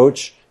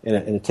approach and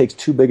it takes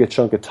too big a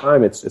chunk of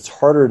time, it's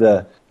harder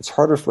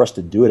for us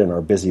to do it in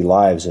our busy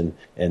lives. And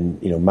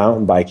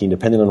mountain biking,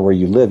 depending on where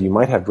you live, you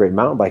might have great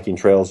mountain biking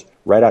trails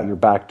right out your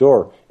back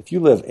door. If you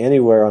live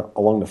anywhere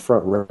along the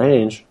Front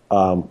Range,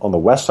 on the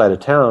west side of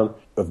town,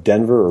 of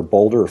Denver or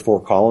Boulder or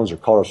Fort Collins or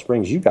Colorado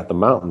Springs, you've got the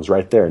mountains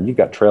right there, and you've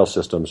got trail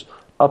systems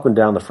up and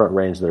down the Front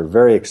Range that are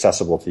very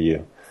accessible to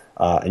you.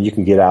 And you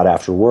can get out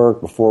after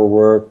work, before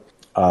work,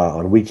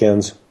 on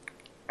weekends.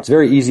 It's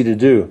very easy to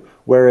do.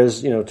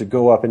 Whereas, to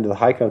go up into the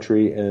high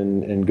country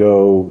and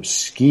go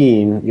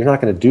skiing, you're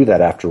not going to do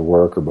that after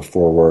work or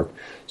before work.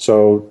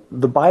 So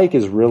the bike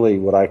is really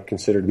what I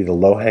consider to be the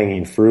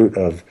low-hanging fruit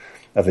of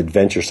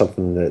adventure,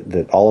 something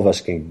that all of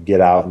us can get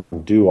out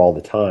and do all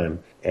the time.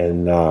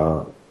 And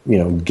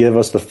give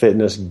us the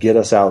fitness, get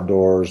us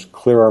outdoors,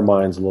 clear our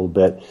minds a little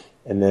bit.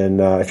 And then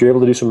if you're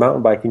able to do some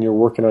mountain biking, you're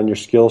working on your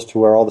skills to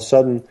where all of a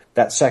sudden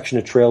that section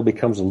of trail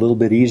becomes a little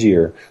bit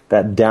easier.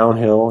 That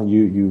downhill,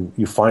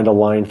 you find a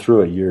line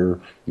through it.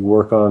 You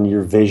work on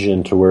your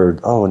vision to where,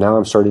 now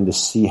I'm starting to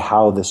see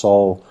how this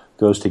all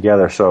goes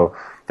together. So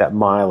that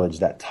mileage,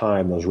 that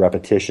time, those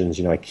repetitions,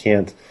 I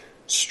can't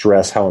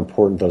stress how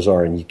important those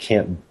are, and you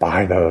can't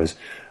buy those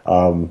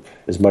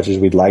as much as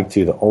we'd like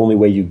to. The only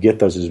way you get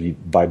those is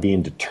by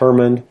being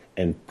determined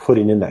and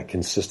putting in that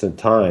consistent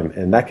time.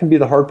 And that can be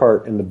the hard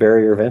part and the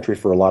barrier of entry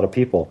for a lot of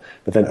people.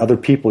 But then other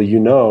people,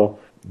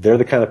 they're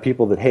the kind of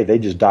people that, hey, they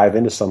just dive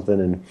into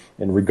something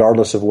and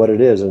regardless of what it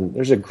is. And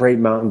there's a great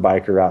mountain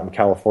biker out in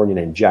California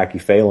named Jackie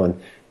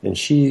Phelan. And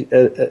she,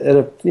 at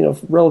a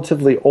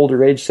relatively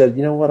older age, said,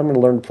 you know what, I'm going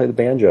to learn to play the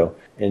banjo.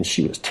 And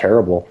she was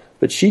terrible,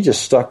 but she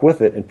just stuck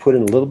with it and put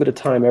in a little bit of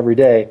time every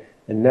day.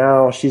 And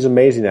now she's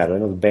amazing at it. I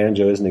know the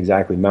banjo isn't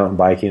exactly mountain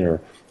biking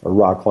or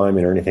rock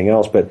climbing or anything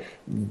else, but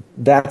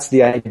that's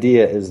the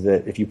idea, is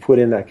that if you put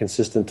in that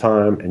consistent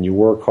time and you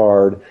work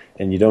hard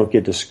and you don't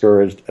get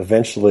discouraged,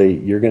 eventually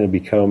you're going to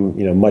become,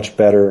 much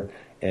better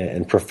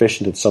and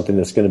proficient at something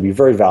that's going to be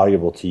very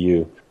valuable to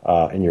you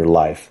in your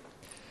life.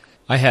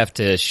 I have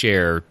to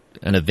share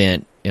an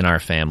event in our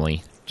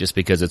family just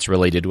because it's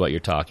related to what you're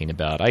talking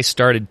about. I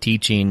started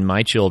teaching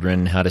my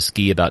children how to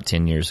ski about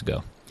 10 years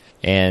ago.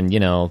 And,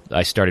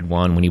 I started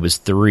one when he was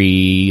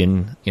 3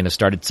 and,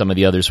 started some of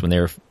the others when they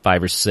were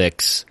 5 or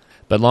 6.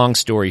 But long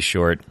story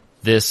short,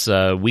 this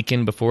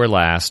weekend before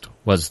last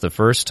was the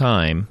first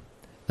time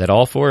that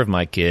all 4 of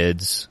my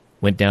kids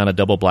went down a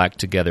double black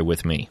together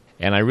with me.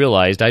 And I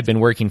realized I'd been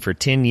working for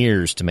 10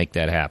 years to make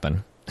that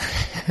happen.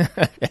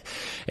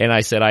 And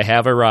I said, I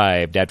have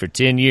arrived. After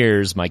 10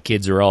 years, my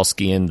kids are all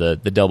skiing the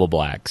double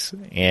blacks.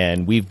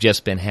 And we've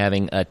just been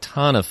having a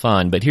ton of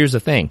fun. But here's the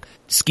thing.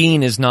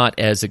 Skiing is not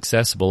as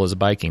accessible as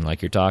biking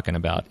like you're talking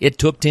about. It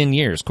took 10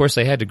 years. Of course,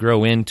 they had to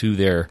grow into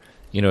their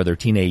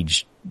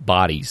teenage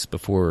bodies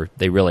before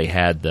they really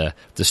had the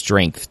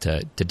strength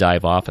to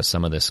dive off of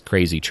some of this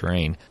crazy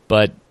terrain.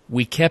 But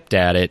we kept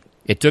at it.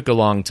 It took a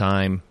long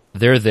time.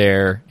 They're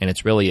there, and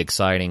it's really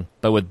exciting.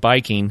 But with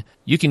biking,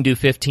 you can do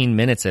 15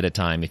 minutes at a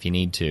time if you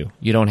need to.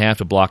 You don't have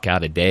to block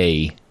out a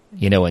day,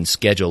 and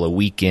schedule a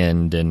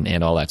weekend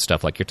and all that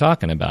stuff like you're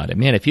talking about.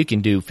 Man, if you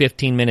can do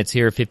 15 minutes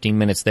here, 15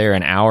 minutes there,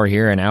 an hour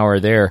here, an hour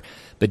there,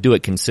 but do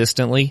it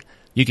consistently,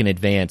 you can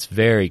advance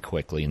very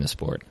quickly in the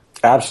sport.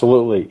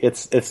 Absolutely.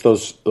 It's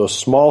those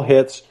small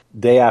hits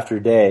day after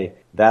day.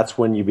 That's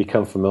when you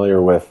become familiar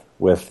with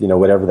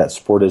whatever that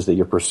sport is that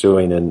you're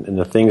pursuing, and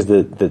the things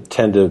that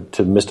tend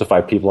to mystify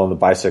people on the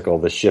bicycle,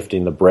 the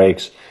shifting, the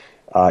brakes.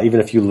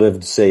 Even if you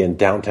lived, say, in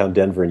downtown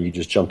Denver and you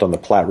just jumped on the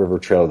Platte River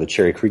Trail or the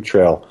Cherry Creek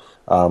Trail,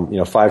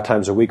 5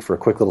 times a week for a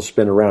quick little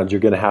spin around, you're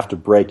going to have to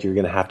brake, you're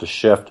going to have to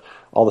shift.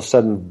 All of a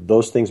sudden,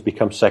 those things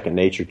become second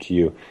nature to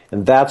you.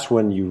 And that's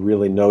when you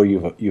really know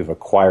you've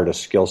acquired a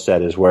skill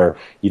set, is where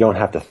you don't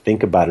have to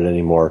think about it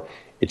anymore.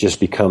 It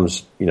just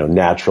becomes,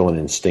 natural and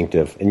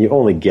instinctive. And you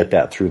only get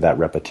that through that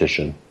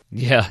repetition.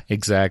 Yeah,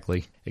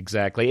 exactly.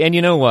 And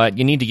you know what?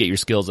 You need to get your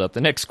skills up.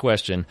 The next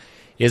question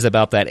is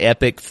about that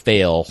epic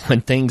fail when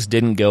things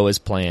didn't go as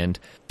planned.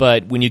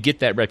 But when you get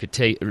that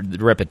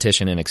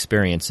repetition and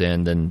experience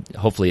in, then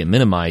hopefully it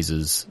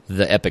minimizes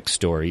the epic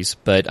stories.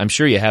 But I'm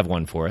sure you have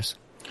one for us.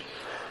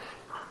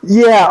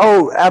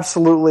 Yeah,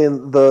 absolutely.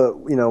 And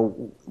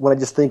when I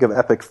just think of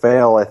epic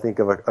fail, I think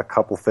of a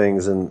couple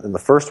things. And the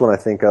first one I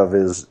think of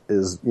is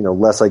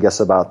less, I guess,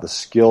 about the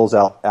skills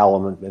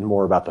element and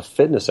more about the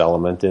fitness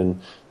element.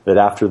 And that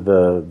after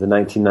the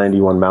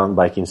 1991 mountain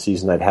biking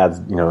season, I'd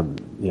had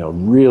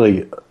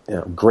really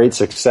great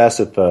success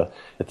at the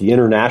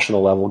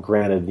international level.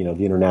 Granted,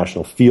 the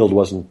international field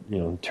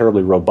wasn't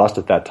terribly robust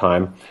at that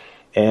time,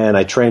 and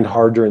I trained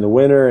hard during the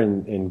winter.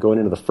 And going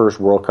into the first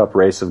World Cup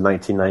race of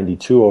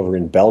 1992 over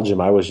in Belgium,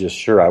 I was just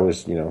sure I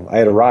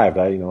had arrived.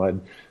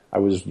 I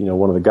was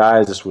one of the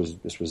guys. This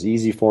was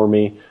easy for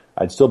me.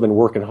 I'd still been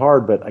working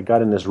hard, but I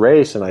got in this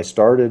race and I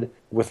started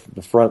with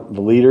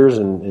the leaders,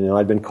 and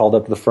I'd been called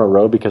up to the front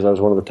row because I was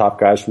one of the top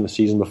guys from the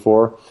season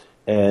before,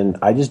 and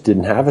I just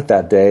didn't have it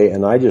that day,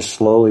 and I just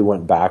slowly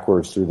went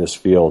backwards through this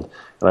field,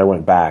 and I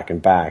went back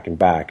and back and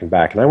back and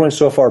back, and I went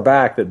so far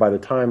back that by the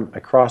time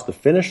I crossed the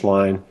finish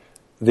line,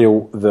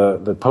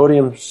 the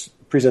podium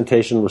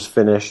presentation was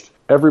finished.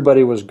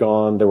 Everybody was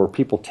gone. There were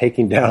people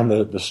taking down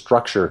the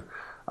structure.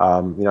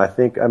 I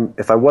think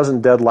if I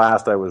wasn't dead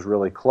last, I was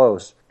really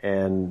close.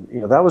 And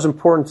that was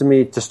important to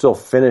me to still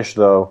finish,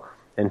 though,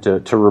 and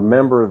to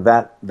remember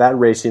that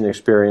racing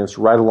experience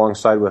right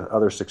alongside with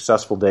other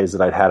successful days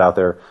that I'd had out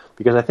there,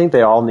 because I think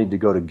they all need to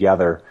go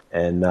together.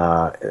 And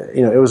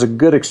it was a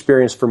good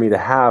experience for me to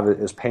have,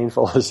 as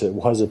painful as it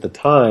was at the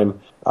time.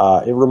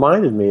 It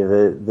reminded me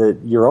that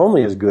you're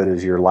only as good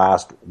as your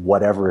last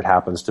whatever it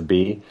happens to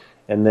be,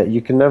 and that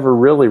you can never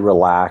really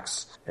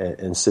relax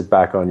and sit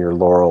back on your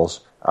laurels.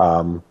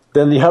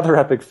 Then the other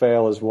epic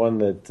fail is one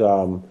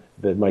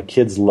that my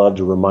kids love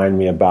to remind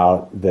me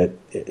about, that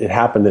it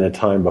happened in a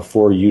time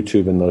before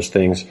YouTube and those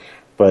things.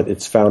 but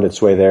it's found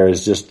its way there,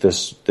 is just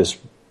this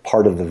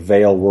part of the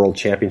Vail World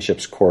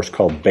Championships course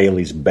called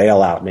Bailey's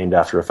Bailout, named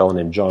after a fellow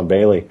named John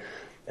Bailey.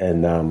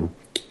 And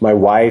my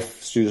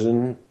wife,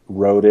 Susan,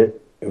 rode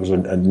it. It was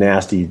a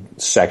nasty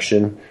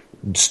section,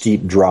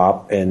 steep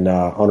drop, and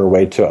on her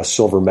way to a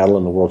silver medal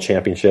in the World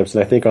Championships.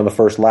 And I think on the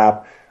first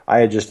lap, I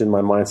had just in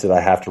my mind said,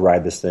 I have to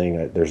ride this thing.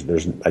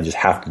 I just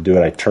have to do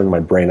it. I turned my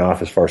brain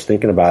off as far as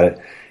thinking about it.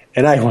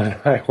 And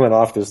I went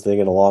off this thing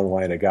in a long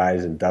line of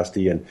guys and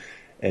Dusty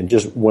and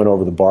just went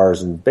over the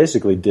bars and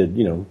basically did,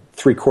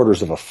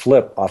 3/4 of a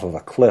flip off of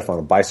a cliff on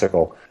a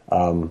bicycle,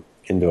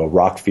 into a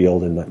rock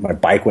field. And my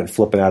bike went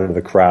flipping out into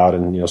the crowd.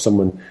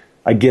 And,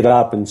 I get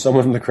up and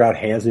someone in the crowd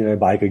hands me my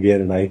bike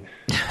again, and I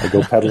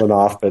go pedaling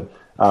off. But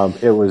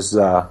it was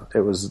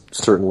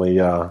certainly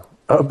a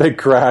big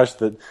crash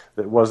that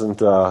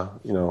wasn't a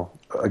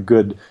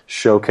good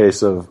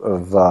showcase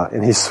of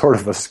any sort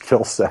of a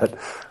skill set.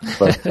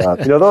 But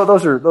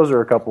those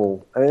are a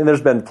couple. I mean,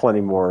 there's been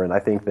plenty more, and I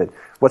think that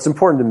what's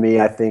important to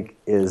me, I think,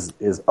 is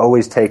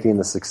always taking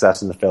the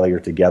success and the failure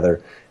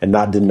together and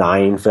not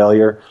denying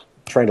failure,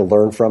 trying to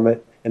learn from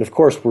it. And of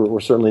course, we're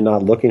certainly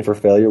not looking for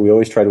failure. We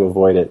always try to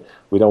avoid it.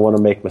 We don't want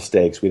to make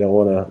mistakes. We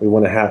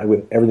want to have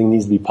everything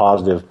needs to be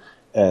positive,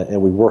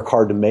 and we work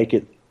hard to make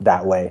it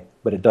that way.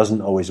 But it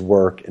doesn't always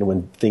work. And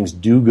when things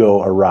do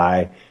go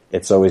awry,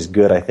 it's always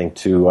good, I think,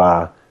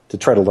 to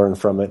try to learn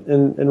from it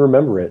and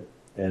remember it,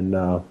 and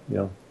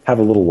have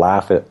a little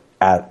laugh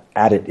at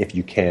it if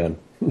you can.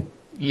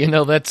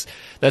 That's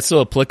so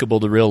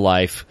applicable to real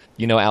life.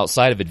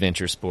 Outside of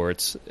adventure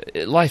sports,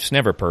 life's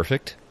never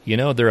perfect.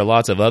 There are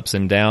lots of ups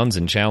and downs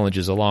and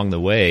challenges along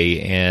the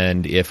way,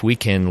 and if we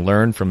can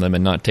learn from them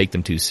and not take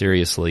them too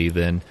seriously,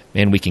 then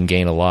we can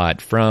gain a lot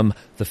from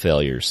the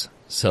failures.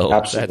 So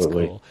absolutely. That's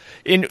cool.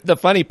 And the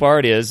funny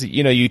part is,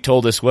 you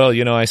told us, well,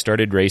 I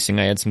started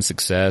racing, I had some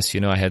success,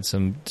 I had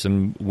some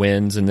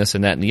wins and this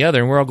and that and the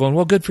other, and we're all going,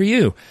 well, good for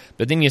you.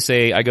 But then you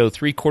say, I go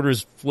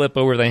 3/4 flip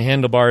over the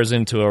handlebars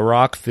into a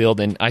rock field,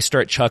 and I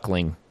start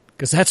chuckling,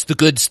 because that's the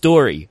good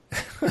story.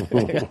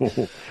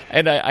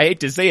 And I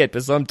hate to say it,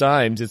 but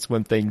sometimes it's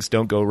when things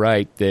don't go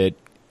right that,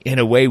 in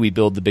a way, we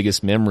build the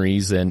biggest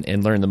memories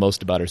and learn the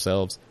most about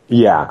ourselves.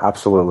 Yeah,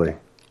 absolutely.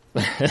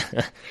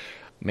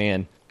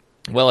 Man.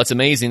 Well, it's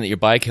amazing that your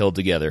bike held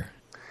together.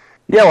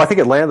 Yeah, well, I think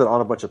it landed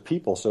on a bunch of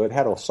people, so it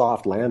had a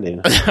soft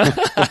landing. I'm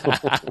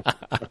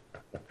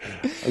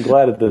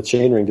glad that the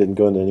chainring didn't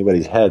go into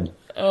anybody's head.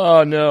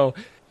 Oh, no.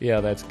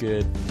 Yeah, that's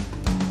good.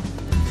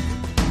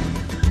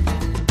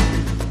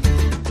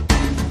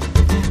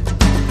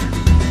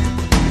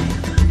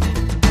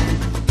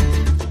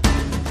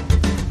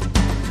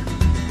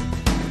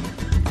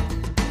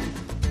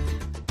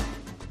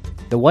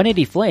 The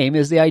 180 Flame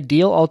is the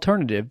ideal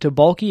alternative to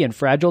bulky and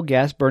fragile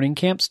gas-burning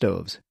camp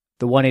stoves.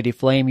 The 180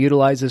 Flame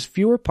utilizes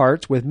fewer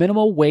parts with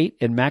minimal weight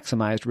and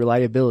maximized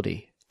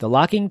reliability. The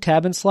locking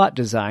tab and slot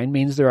design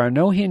means there are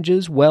no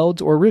hinges,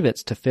 welds, or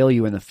rivets to fail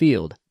you in the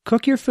field.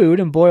 Cook your food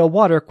and boil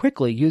water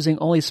quickly using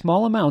only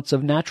small amounts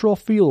of natural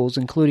fuels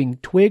including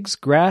twigs,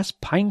 grass,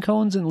 pine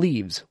cones, and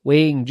leaves.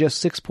 Weighing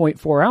just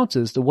 6.4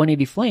 ounces, the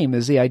 180 Flame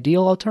is the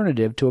ideal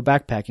alternative to a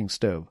backpacking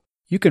stove.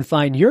 You can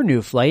find your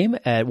new Flame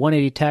at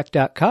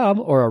 180tac.com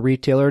or a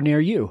retailer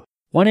near you.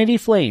 180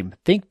 Flame.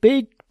 Think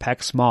big,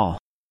 pack small.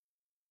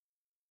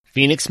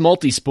 Phoenix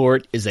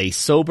Multisport is a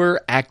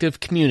sober, active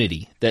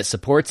community that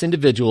supports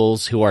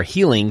individuals who are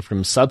healing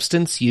from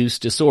substance use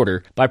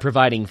disorder by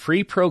providing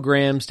free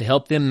programs to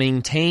help them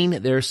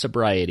maintain their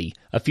sobriety.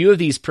 A few of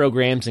these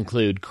programs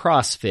include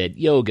CrossFit,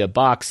 yoga,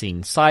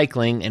 boxing,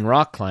 cycling, and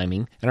rock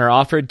climbing, and are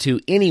offered to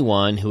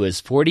anyone who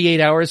is 48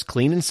 hours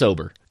clean and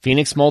sober.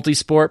 Phoenix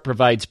Multisport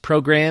provides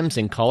programs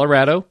in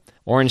Colorado,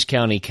 Orange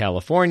County,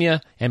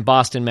 California, and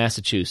Boston,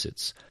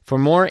 Massachusetts. For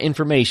more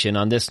information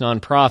on this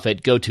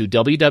nonprofit, go to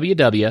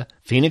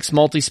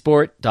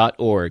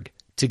www.phoenixmultisport.org.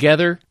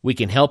 Together, we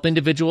can help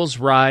individuals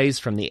rise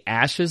from the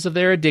ashes of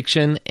their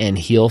addiction and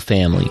heal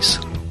families.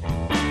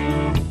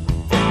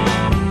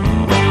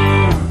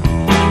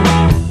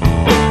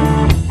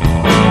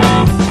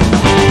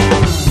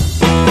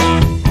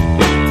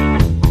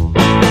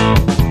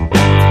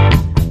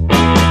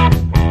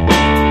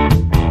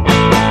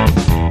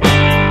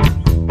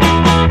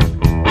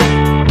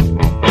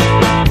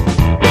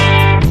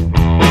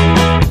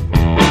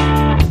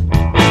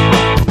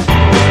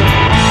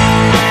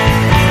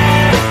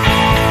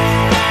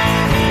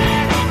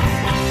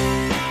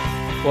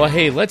 Well,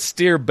 hey, let's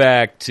steer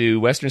back to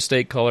Western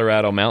State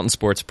Colorado Mountain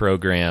Sports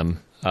Program.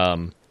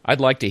 I'd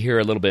like to hear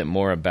a little bit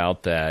more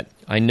about that.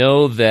 I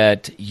know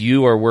that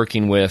you are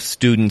working with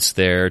students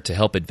there to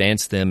help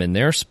advance them in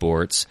their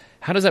sports.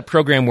 How does that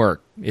program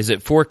work? Is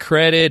it for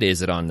credit?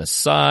 Is it on the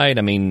side?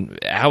 I mean,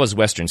 how is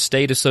Western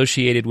State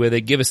associated with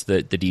it? Give us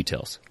the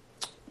details.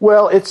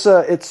 Well,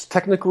 it's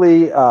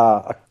technically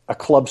a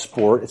club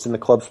sport. It's in the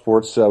club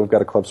sports. We've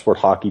got a club sport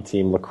hockey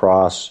team,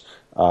 lacrosse,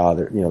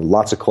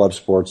 Lots of club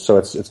sports. So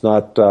it's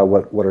not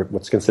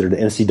what's considered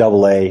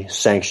NCAA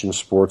sanctioned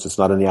sports. It's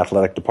not in the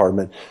athletic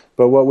department.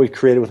 But what we've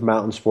created with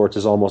mountain sports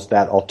is almost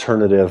that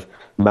alternative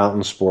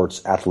mountain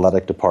sports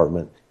athletic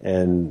department.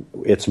 And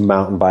it's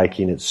mountain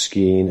biking, it's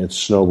skiing, it's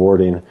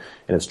snowboarding,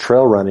 and it's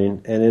trail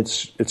running, and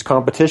it's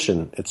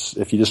competition. It's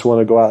if you just want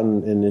to go out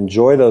and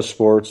enjoy those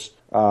sports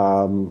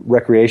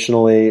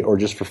recreationally or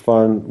just for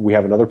fun, we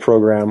have another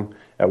program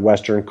at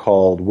Western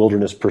called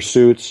Wilderness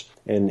Pursuits.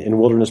 And in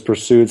Wilderness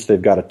Pursuits,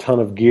 they've got a ton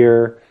of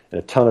gear and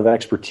a ton of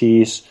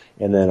expertise,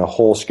 and then a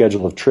whole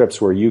schedule of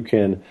trips where you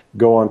can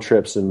go on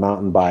trips and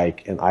mountain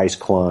bike and ice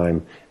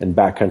climb and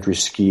backcountry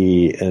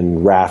ski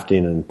and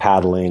rafting and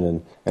paddling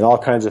and all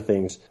kinds of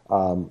things.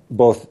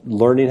 Both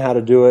learning how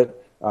to do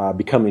it,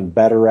 becoming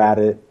better at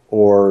it,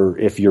 or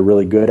if you're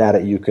really good at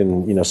it, you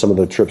can, some of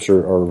the trips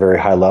are very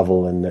high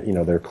level and,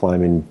 they're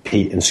climbing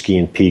and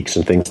skiing peaks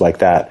and things like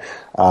that.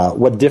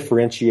 What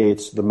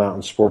differentiates the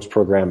mountain sports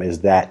program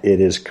is that it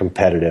is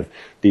competitive.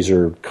 These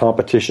are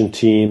competition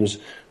teams.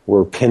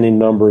 We're pinning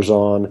numbers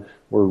on.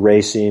 We're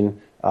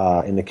racing.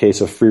 In the case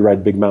of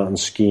freeride big mountain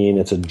skiing,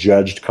 it's a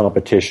judged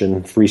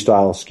competition.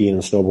 Freestyle skiing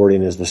and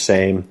snowboarding is the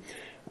same.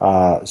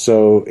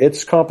 So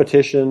it's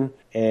competition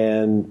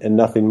and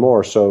nothing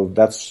more. So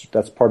that's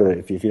part of it.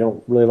 If you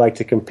don't really like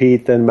to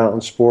compete, then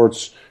mountain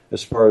sports,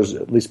 as far as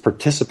at least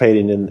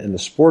participating in the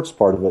sports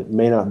part of it,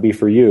 may not be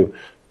for you.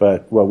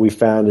 But what we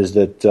found is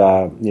that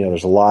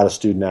there's a lot of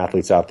student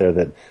athletes out there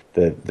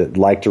that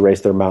like to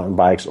race their mountain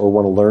bikes or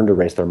want to learn to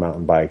race their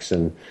mountain bikes,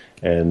 and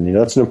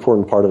that's an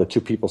important part of it too.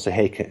 People say,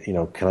 hey,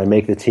 can I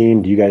make the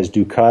team? Do you guys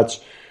do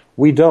cuts?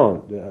 We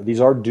don't.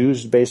 These are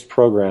dues-based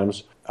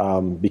programs.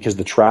 Because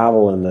the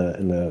travel and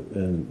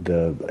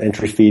the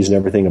entry fees and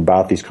everything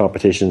about these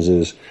competitions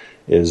is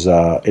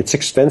it's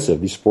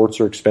expensive. These sports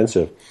are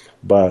expensive,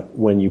 but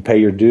when you pay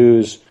your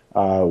dues,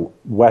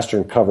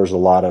 Western covers a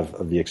lot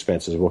of the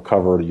expenses. We'll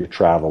cover your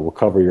travel, we'll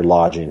cover your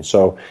lodging.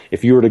 So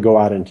if you were to go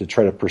out and to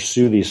try to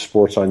pursue these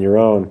sports on your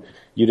own,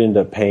 you'd end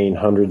up paying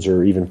hundreds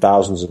or even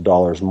thousands of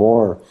dollars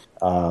more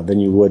than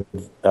you would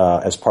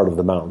as part of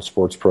the mountain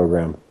sports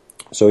program.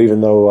 So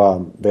even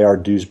though they are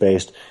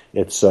dues-based,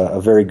 it's a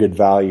very good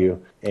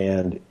value,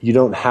 and you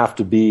don't have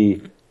to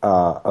be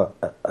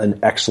an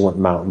excellent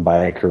mountain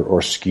biker or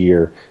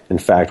skier. In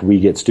fact, we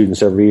get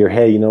students every year,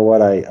 hey, you know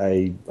what,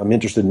 I'm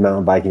interested in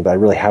mountain biking, but I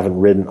really haven't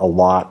ridden a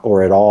lot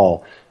or at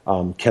all.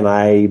 Can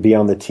I be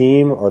on the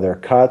team? Are there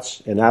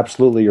cuts? And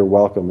absolutely, you're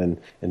welcome.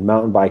 And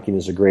mountain biking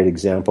is a great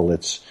example.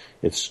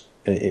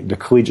 The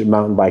collegiate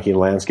mountain biking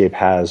landscape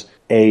has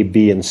A,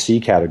 B, and C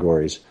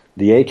categories.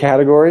 The A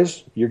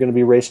categories, you're going to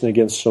be racing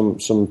against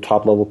some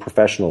top-level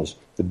professionals.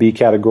 The B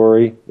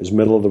category is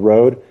middle of the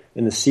road.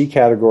 In the C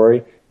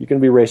category, you're going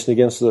to be racing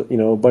against a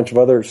bunch of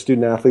other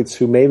student athletes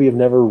who maybe have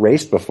never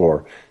raced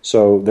before.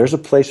 So there's a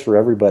place for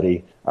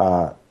everybody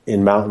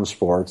in mountain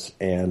sports.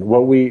 And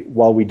while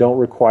we don't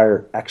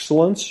require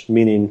excellence,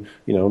 meaning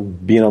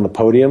being on the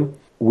podium,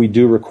 we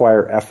do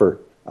require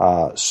effort.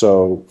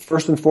 So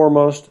first and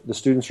foremost, the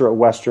students are at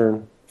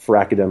Western for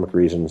academic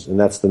reasons, and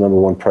that's the number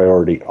one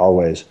priority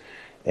always.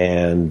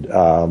 And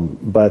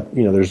but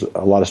there's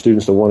a lot of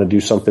students that want to do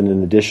something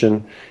in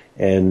addition,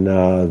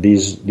 and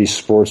these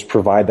sports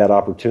provide that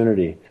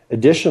opportunity.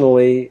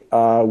 Additionally,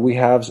 we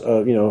have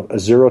a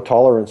zero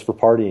tolerance for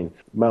partying.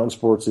 Mountain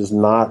sports is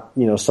not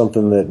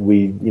something that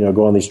we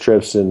go on these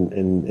trips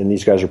and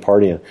these guys are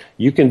partying.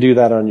 You can do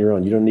that on your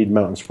own. You don't need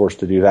mountain sports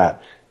to do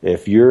that.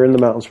 If you're in the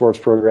mountain sports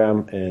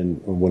program,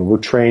 and when we're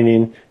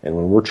training and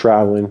when we're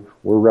traveling,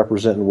 we're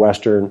representing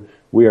Western.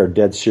 We are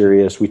dead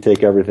serious. We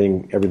take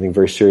everything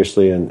very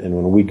seriously. And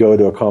when we go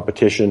to a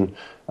competition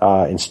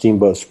in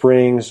Steamboat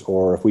Springs,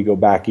 or if we go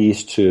back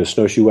east to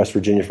Snowshoe, West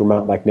Virginia for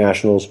Mountain Bike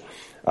Nationals,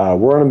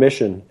 we're on a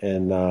mission,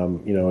 and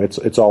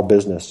it's all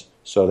business.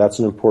 So that's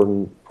an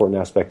important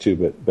aspect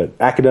too. But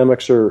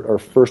academics are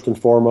first and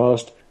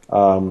foremost.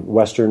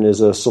 Western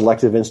is a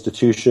selective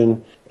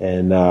institution,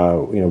 and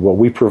what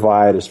we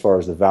provide as far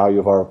as the value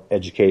of our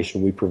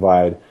education, we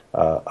provide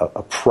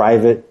a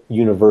private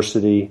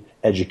university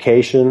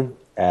education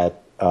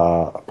at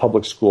a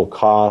public school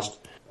cost.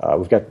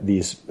 We've got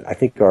these, I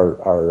think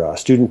our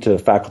student to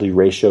faculty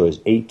ratio is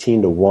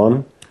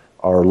 18-1.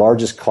 Our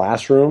largest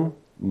classroom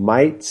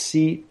might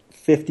seat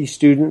 50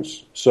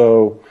 students.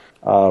 So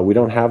we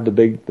don't have the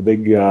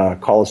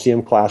big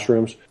Coliseum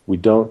classrooms.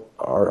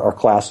 Our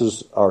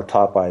classes are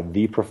taught by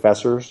the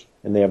professors,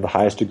 and they have the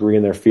highest degree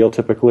in their field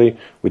typically.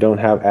 We don't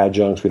have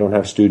adjuncts. We don't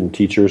have student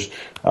teachers.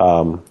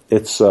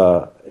 It's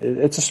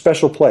a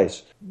special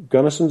place.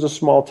 Gunnison's a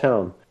small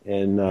town,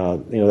 and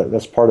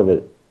that's part of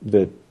it.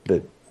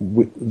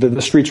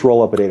 The streets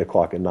roll up at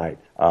 8:00 at night.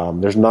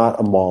 There's not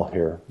a mall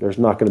here. There's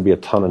not going to be a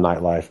ton of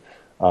nightlife.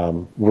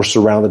 We're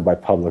surrounded by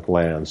public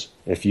lands.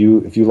 If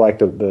you like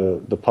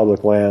the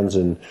public lands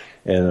and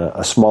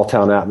a small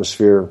town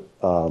atmosphere,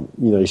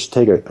 you should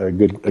take a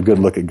good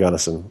look at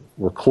Gunnison.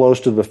 We're close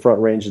to the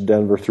Front Range of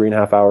Denver,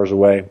 3.5 hours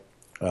away,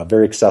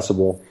 very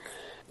accessible,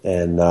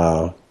 and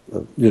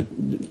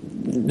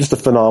just a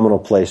phenomenal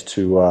place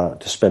to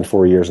spend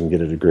 4 years and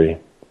get a degree.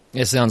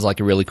 It sounds like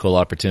a really cool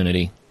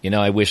opportunity.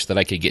 I wish that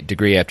I could get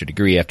degree after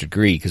degree after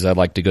degree because I'd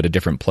like to go to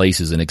different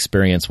places and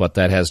experience what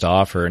that has to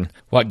offer. And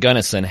what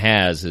Gunnison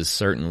has is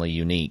certainly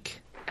unique.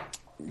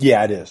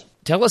 Yeah, it is.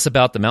 Tell us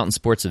about the mountain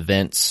sports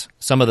events,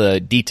 some of the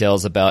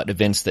details about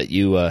events that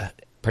you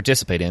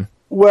participate in.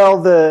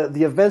 Well,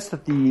 the events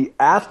that the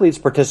athletes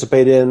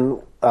participate in,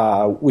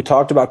 we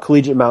talked about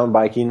collegiate mountain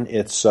biking.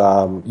 It's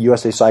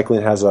USA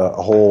Cycling has a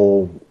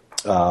whole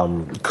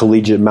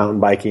collegiate mountain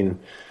biking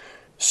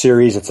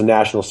series. It's a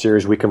national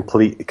series. We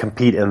compete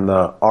in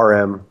the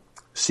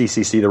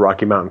RMCCC, the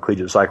Rocky Mountain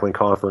Collegiate Cycling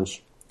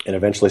Conference, and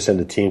eventually send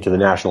a team to the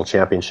national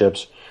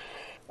championships.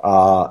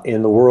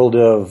 In the world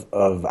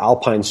of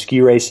alpine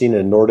ski racing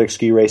and Nordic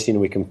ski racing,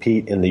 we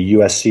compete in the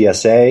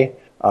USCSA,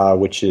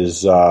 which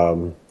is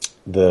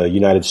the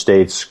United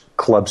States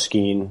club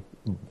skiing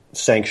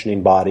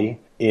sanctioning body.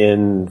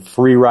 In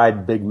free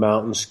ride big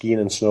mountain skiing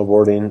and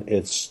snowboarding,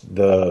 it's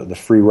the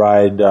free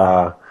ride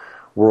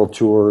world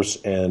tours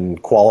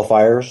and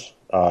qualifiers,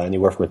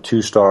 anywhere from a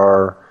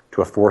 2-star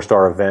to a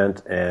 4-star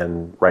event.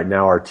 And right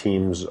now our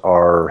teams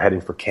are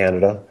heading for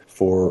Canada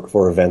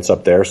for events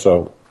up there.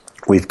 So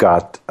we've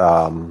got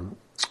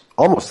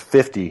almost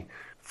 50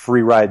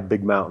 free ride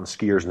big mountain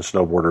skiers and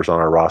snowboarders on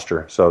our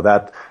roster. So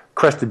that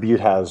Crested Butte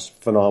has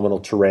phenomenal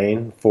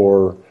terrain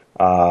for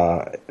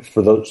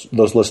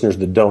those listeners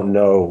that don't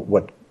know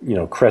what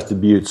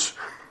Crested Butte's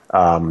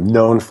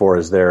known for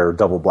is their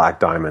double black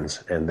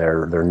diamonds and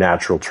their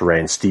natural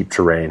terrain, steep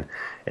terrain,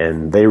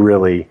 and they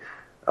really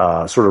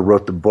sort of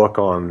wrote the book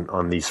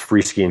on these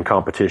free skiing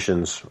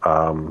competitions,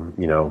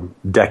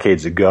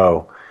 decades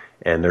ago,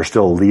 and they're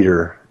still a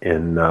leader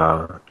in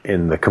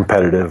the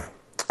competitive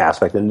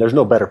aspect. And there's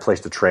no better place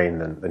to train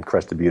than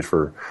Crested Butte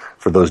for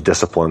those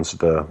disciplines,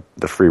 the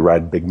free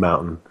ride big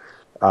mountain.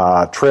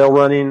 Trail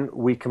running,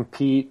 we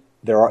compete.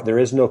 There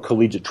is no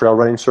collegiate trail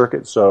running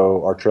circuit,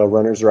 so our trail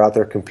runners are out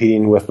there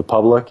competing with the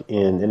public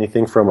in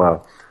anything from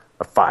a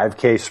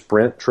 5K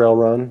sprint trail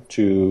run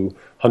to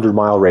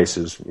 100-mile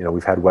races.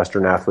 We've had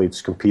Western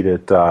athletes compete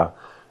at the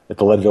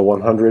Leadville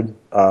 100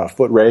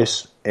 foot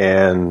race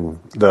and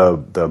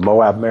the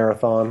Moab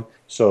Marathon.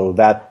 So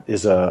that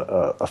is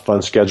a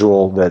fun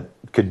schedule that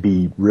could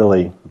be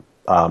really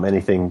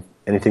anything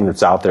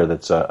that's out there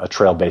that's a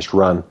trail-based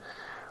run.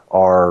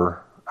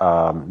 Our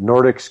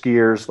Nordic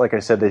skiers, like I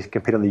said, they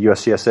compete on the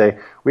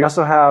USCSA. We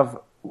also have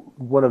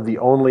one of the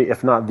only,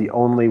 if not the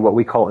only, what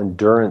we call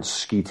endurance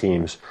ski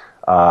teams.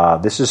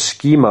 This is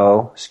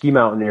Skimo, ski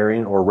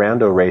mountaineering, or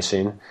rando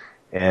racing,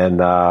 and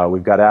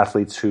we've got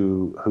athletes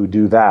who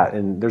do that.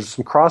 And there's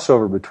some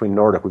crossover between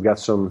Nordic. We've got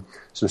some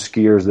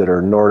skiers that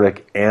are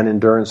Nordic and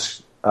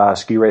endurance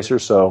ski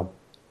racers, so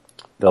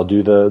they'll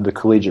do the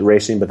collegiate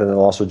racing, but then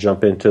they'll also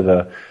jump into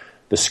the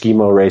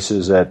Skimo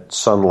races at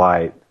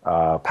Sunlight.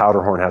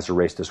 Powderhorn has a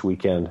race this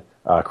weekend.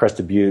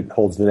 Crested Butte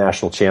holds the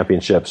national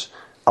championships.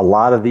 A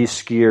lot of these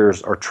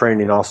skiers are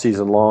training all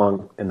season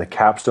long, and the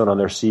capstone on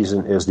their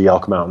season is the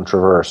Elk Mountain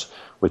Traverse,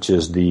 which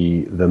is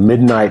the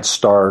midnight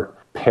start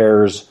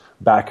pairs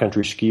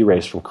backcountry ski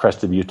race from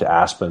Crested Butte to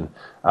Aspen.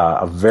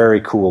 A very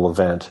cool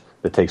event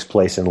that takes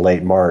place in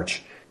late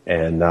March.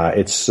 And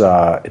it's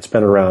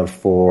been around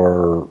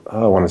for,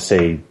 I want to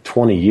say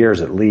 20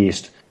 years at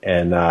least.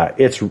 And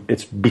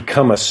it's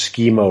become a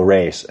skimo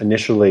race.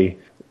 Initially,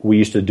 we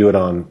used to do it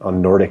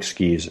on Nordic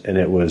skis, and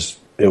it was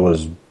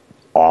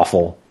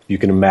awful. You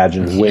can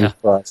imagine wind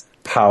thrust,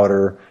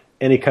 powder,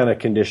 any kind of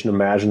condition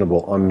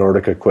imaginable on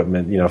Nordic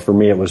equipment. For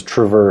me, it was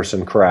traverse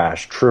and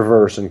crash,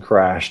 traverse and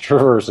crash,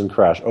 traverse and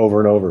crash over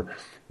and over.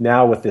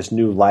 Now with this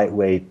new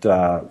lightweight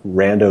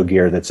rando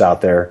gear that's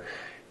out there,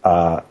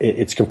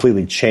 it's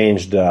completely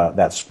changed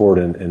that sport,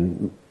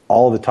 and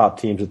all of the top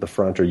teams at the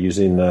front are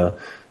using the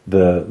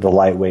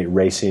lightweight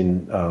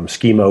racing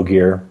skimo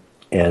gear,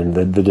 and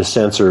the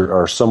descents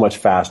are so much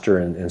faster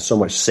and so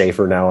much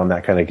safer now on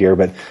that kind of gear.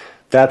 But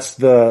that's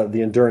the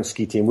endurance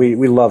ski team.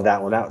 We love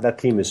that one. That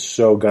team is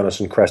so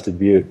Gunnison Crested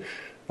Butte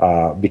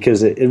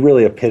because it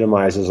really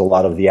epitomizes a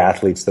lot of the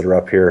athletes that are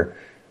up here.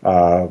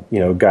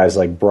 Guys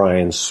like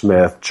Brian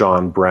Smith,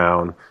 John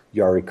Brown,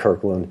 Yari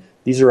Kirkland.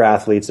 These are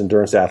athletes,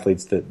 endurance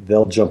athletes, that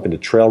they'll jump into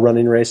trail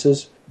running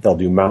races. They'll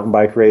do mountain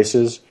bike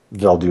races.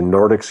 They'll do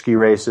Nordic ski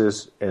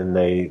races, and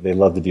they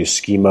love to do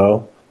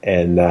skimo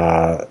and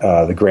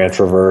the Grand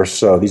Traverse.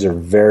 So these are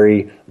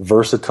very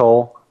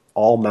versatile,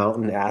 all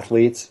mountain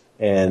athletes,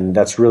 and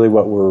that's really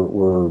what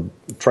we're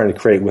trying to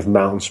create with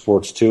mountain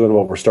sports too. And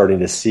what we're starting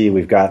to see,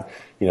 we've got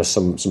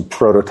some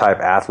prototype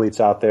athletes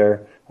out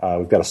there.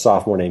 We've got a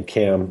sophomore named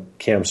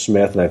Cam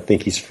Smith, and I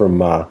think he's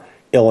from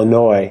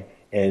Illinois,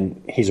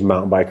 and he's a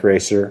mountain bike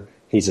racer.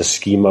 He's a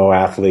skimo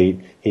athlete.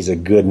 He's a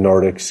good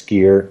Nordic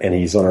skier, and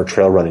he's on our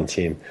trail running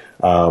team.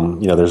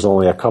 There's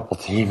only a couple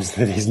teams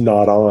that he's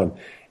not on,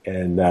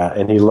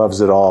 and he loves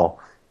it all.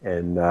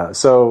 And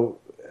so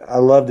I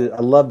love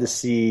to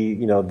see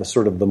the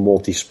sort of the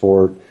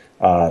multi-sport,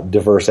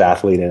 diverse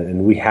athlete,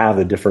 and we have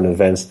the different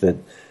events that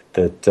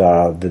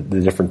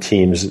the different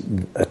teams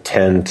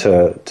attend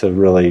to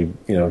really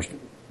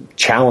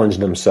challenge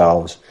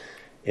themselves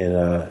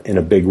in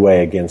a big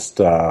way against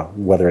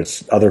whether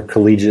it's other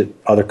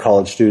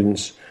college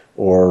students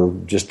or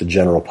just the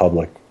general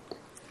public.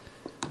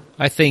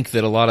 I think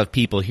that a lot of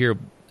people hear,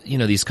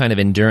 these kind of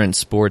endurance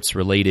sports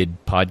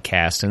related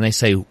podcasts, and they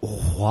say,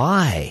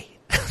 why?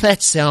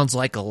 That sounds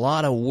like a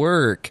lot of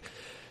work.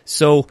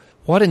 So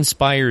what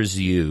inspires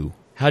you?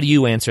 How do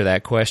you answer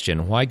that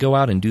question? Why go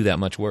out and do that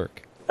much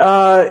work?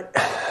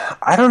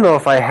 I don't know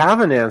if I have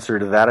an answer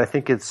to that. I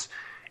think it's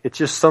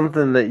just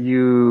something that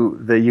you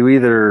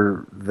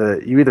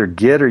either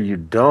get or you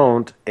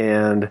don't.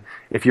 And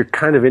if you're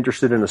kind of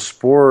interested in a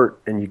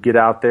sport and you get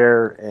out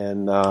there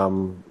and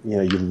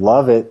you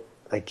love it,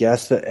 I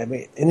guess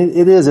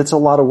it's a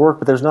lot of work,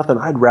 but there's nothing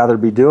I'd rather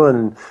be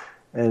doing.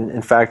 And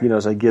in fact,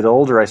 as I get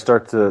older, I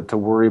start to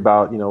worry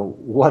about,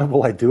 what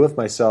will I do with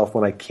myself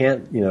when I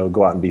can't,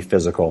 go out and be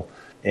physical.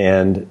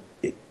 And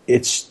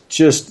it's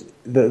just,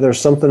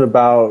 there's something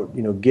about,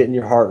 getting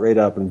your heart rate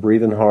up and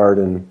breathing hard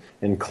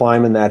and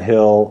climbing that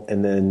hill.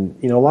 And then,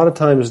 a lot of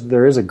times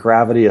there is a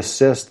gravity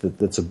assist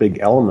that's a big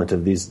element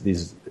of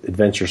these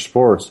adventure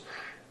sports,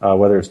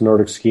 whether it's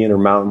Nordic skiing or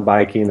mountain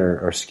biking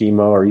or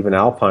ski-mo or even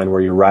alpine, where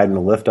you're riding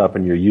a lift up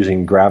and you're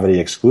using gravity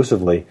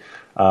exclusively.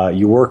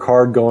 You work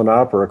hard going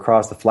up or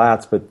across the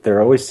flats, but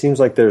there always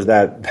seems like there's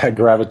that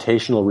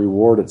gravitational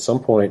reward at some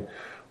point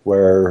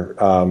where,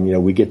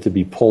 we get to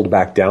be pulled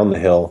back down the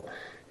hill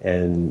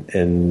and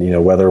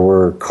whether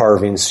we're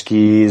carving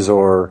skis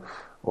or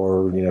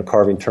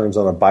carving turns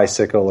on a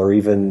bicycle or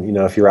even,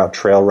 if you're out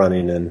trail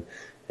running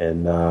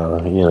and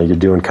you're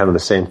doing kind of the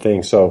same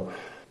thing. So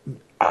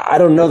I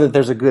don't know that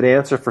there's a good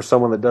answer for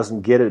someone that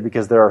doesn't get it,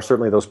 because there are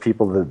certainly those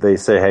people that they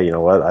say, hey, you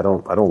know what, I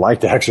don't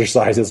like to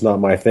exercise. It's not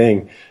my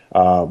thing.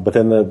 But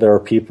then there are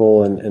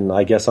people, and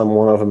I guess I'm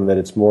one of them, that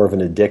it's more of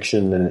an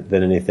addiction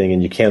than anything.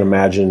 And you can't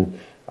imagine,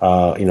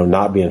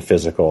 not being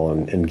physical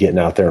and getting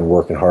out there and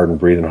working hard and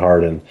breathing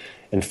hard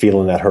and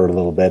feeling that hurt a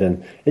little bit.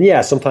 And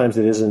yeah, sometimes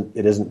it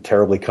isn't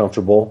terribly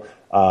comfortable.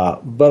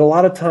 But a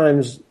lot of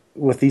times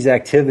with these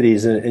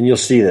activities, and you'll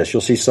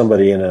see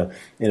somebody in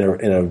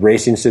a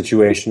racing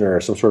situation or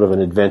some sort of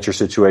an adventure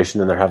situation,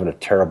 and they're having a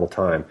terrible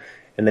time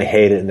and they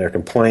hate it and they're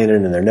complaining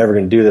and they're never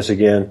going to do this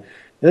again. And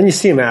then you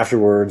see them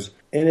afterwards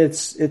and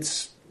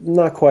it's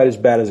not quite as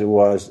bad as it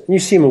was. And you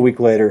see them a week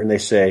later and they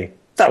say,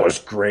 that was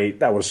great.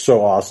 That was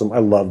so awesome. I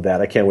love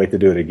that. I can't wait to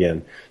do it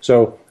again.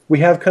 So we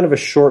have kind of a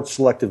short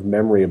selective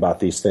memory about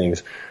these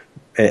things.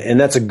 And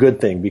that's a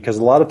good thing, because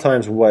a lot of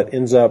times what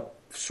ends up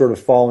sort of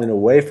falling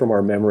away from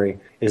our memory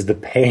is the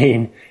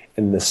pain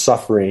and the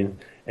suffering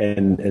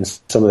and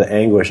some of the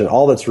anguish, and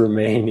all that's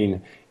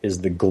remaining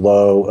is the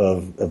glow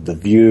of the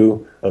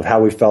view, of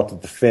how we felt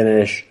at the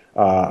finish,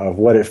 of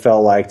what it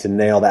felt like to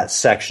nail that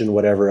section,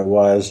 whatever it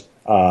was.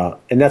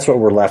 And that's what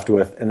we're left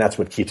with, and that's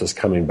what keeps us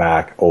coming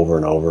back over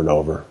and over and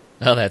over.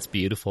 Oh, that's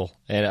beautiful.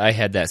 And I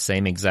had that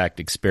same exact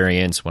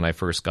experience when I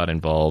first got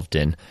involved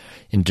in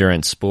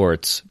endurance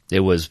sports. It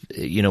was,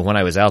 when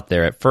I was out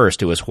there at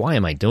first, it was, why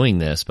am I doing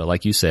this? But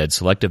like you said,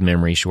 selective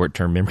memory,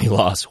 short-term memory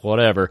loss,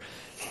 whatever.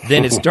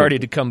 Then it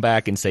started to come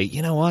back and say,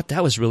 you know what,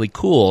 that was really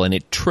cool. And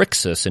it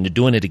tricks us into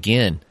doing it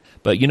again.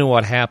 But you know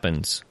what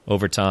happens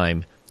over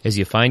time is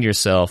you find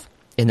yourself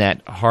in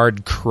that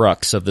hard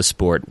crux of the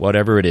sport,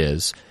 whatever it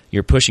is.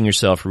 You're pushing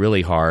yourself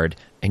really hard,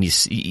 and you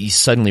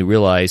suddenly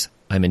realize,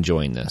 I'm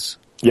enjoying this.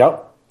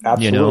 Yep,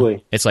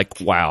 absolutely. It's like,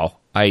 wow,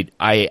 I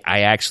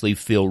actually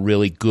feel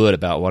really good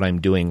about what I'm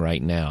doing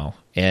right now.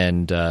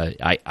 And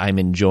I'm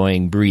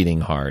enjoying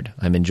breathing hard.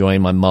 I'm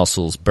enjoying my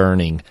muscles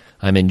burning.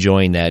 I'm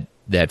enjoying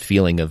that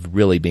feeling of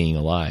really being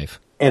alive.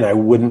 And I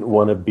wouldn't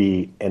want to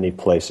be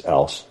anyplace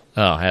else.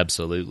 Oh,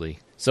 absolutely.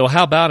 So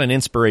how about an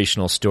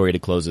inspirational story to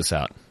close us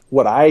out?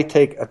 What I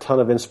take a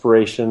ton of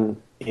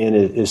inspiration in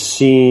is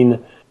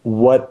seeing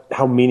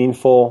how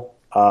meaningful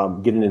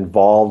getting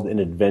involved in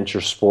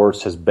adventure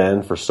sports has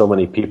been for so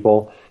many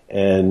people.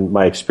 And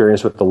my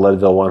experience with the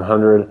Leadville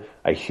 100,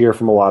 I hear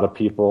from a lot of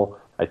people.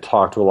 I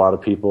talk to a lot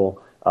of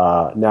people.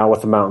 Now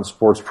with the mountain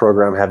sports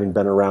program, having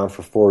been around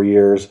for 4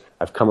 years,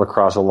 I've come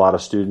across a lot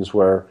of students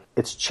where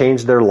it's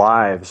changed their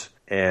lives.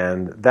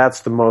 And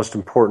that's the most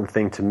important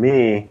thing to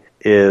me,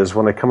 is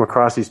when I come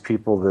across these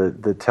people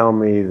that tell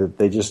me that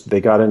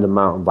they got into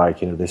mountain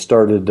biking, or they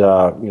started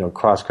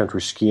cross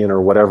country skiing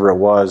or whatever it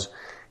was,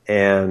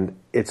 and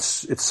it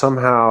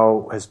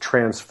somehow has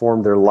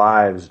transformed their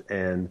lives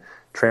and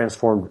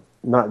transformed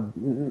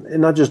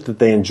not just that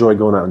they enjoy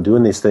going out and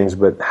doing these things,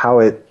 but how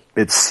it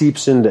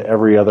seeps into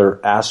every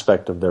other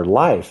aspect of their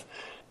life.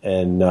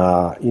 And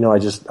I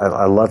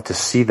love to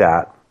see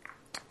that,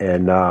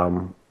 and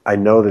I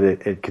know that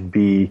it could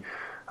be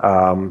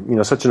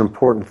such an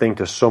important thing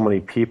to so many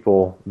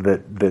people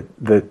that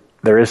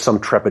there is some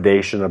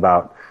trepidation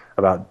about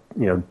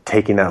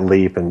taking that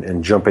leap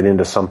and jumping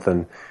into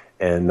something.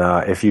 And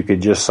if you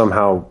could just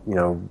somehow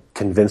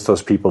convince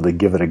those people to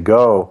give it a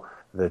go,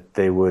 that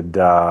they would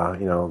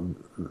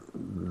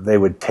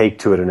take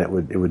to it, and it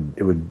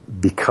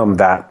would become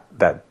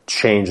that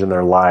change in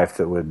their life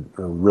that would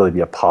really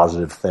be a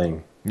positive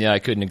thing. Yeah, I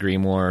couldn't agree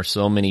more.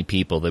 So many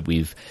people that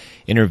we've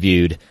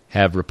interviewed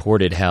have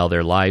reported how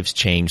their lives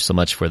changed so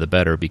much for the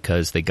better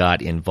because they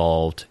got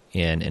involved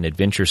in an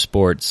adventure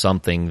sport,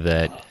 something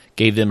that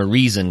gave them a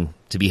reason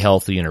to be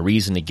healthy and a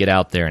reason to get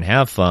out there and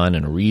have fun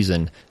and a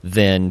reason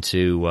then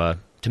to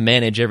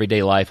manage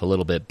everyday life a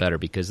little bit better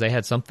because they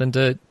had something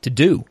to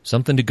do,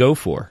 something to go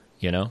for,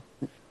 you know?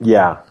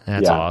 Yeah.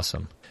 That's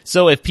awesome.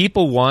 So if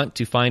people want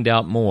to find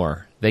out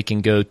more, they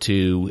can go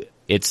to,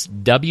 it's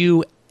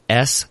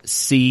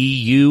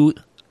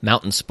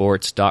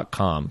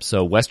WSCUmountainsports.com.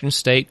 So Western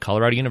State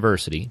Colorado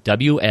University,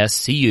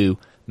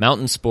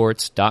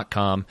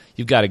 WSCUmountainsports.com.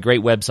 You've got a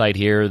great website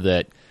here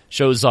that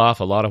shows off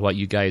a lot of what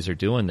you guys are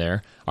doing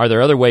there. Are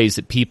there other ways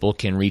that people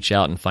can reach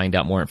out and find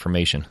out more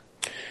information?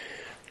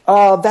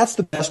 That's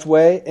the best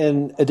way.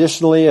 And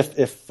additionally,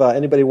 if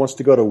anybody wants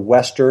to go to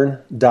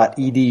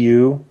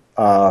western.edu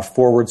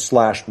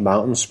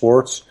 /mountain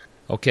sports.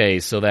 Okay,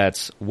 so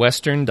that's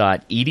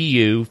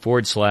western.edu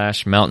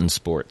 /mountain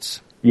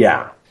sports.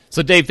 Yeah.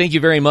 So, Dave, thank you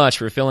very much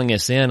for filling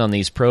us in on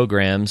these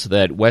programs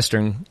that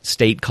Western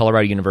State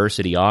Colorado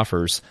University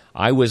offers.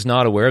 I was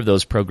not aware of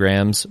those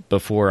programs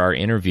before our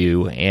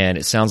interview, and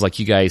it sounds like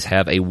you guys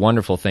have a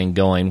wonderful thing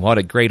going. What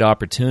a great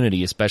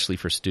opportunity, especially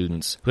for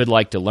students who would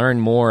like to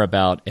learn more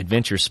about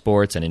adventure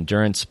sports and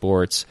endurance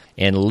sports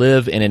and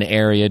live in an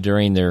area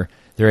during their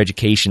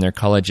education, their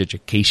college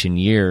education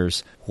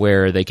years,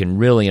 where they can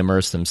really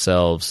immerse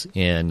themselves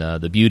in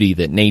the beauty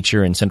that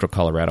nature in Central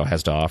Colorado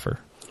has to offer.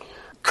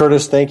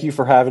 Curtis, thank you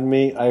for having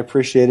me. I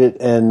appreciate it.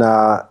 And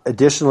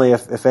additionally,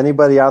 if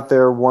anybody out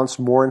there wants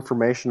more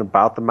information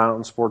about the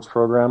mountain sports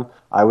program,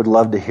 I would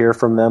love to hear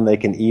from them. They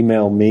can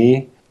email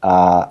me,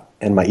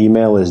 and my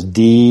email is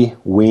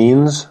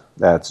dweens,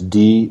 that's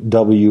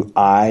DWIENS,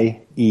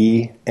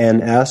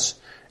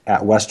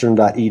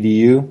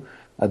 @western.edu.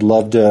 I'd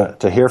love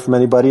to hear from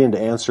anybody and to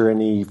answer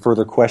any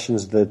further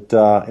questions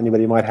that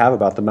anybody might have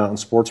about the mountain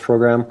sports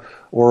program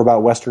or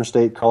about Western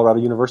State Colorado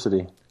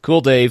University.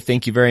 Cool, Dave.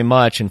 Thank you very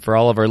much. And for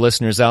all of our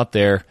listeners out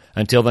there,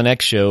 until the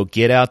next show,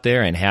 get out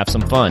there and have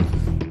some fun.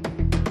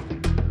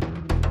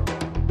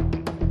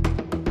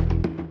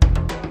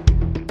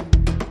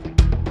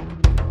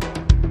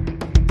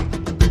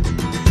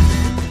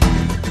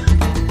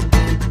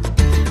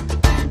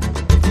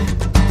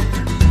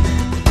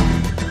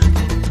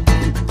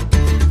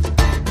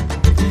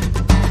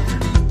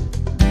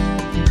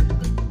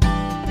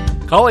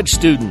 College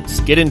students,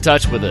 get in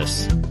touch with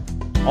us.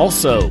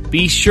 Also,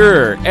 be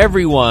sure,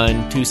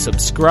 everyone, to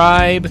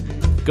subscribe,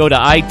 go to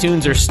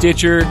iTunes or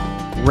Stitcher,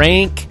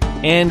 rank,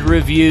 and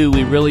review.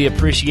 We really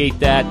appreciate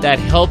that. That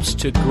helps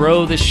to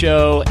grow the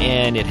show,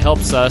 and it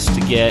helps us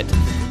to get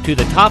to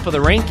the top of the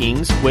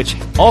rankings, which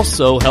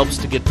also helps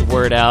to get the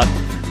word out.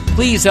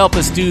 Please help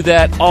us do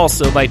that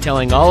also by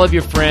telling all of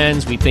your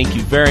friends. We thank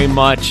you very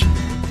much.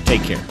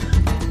 Take care.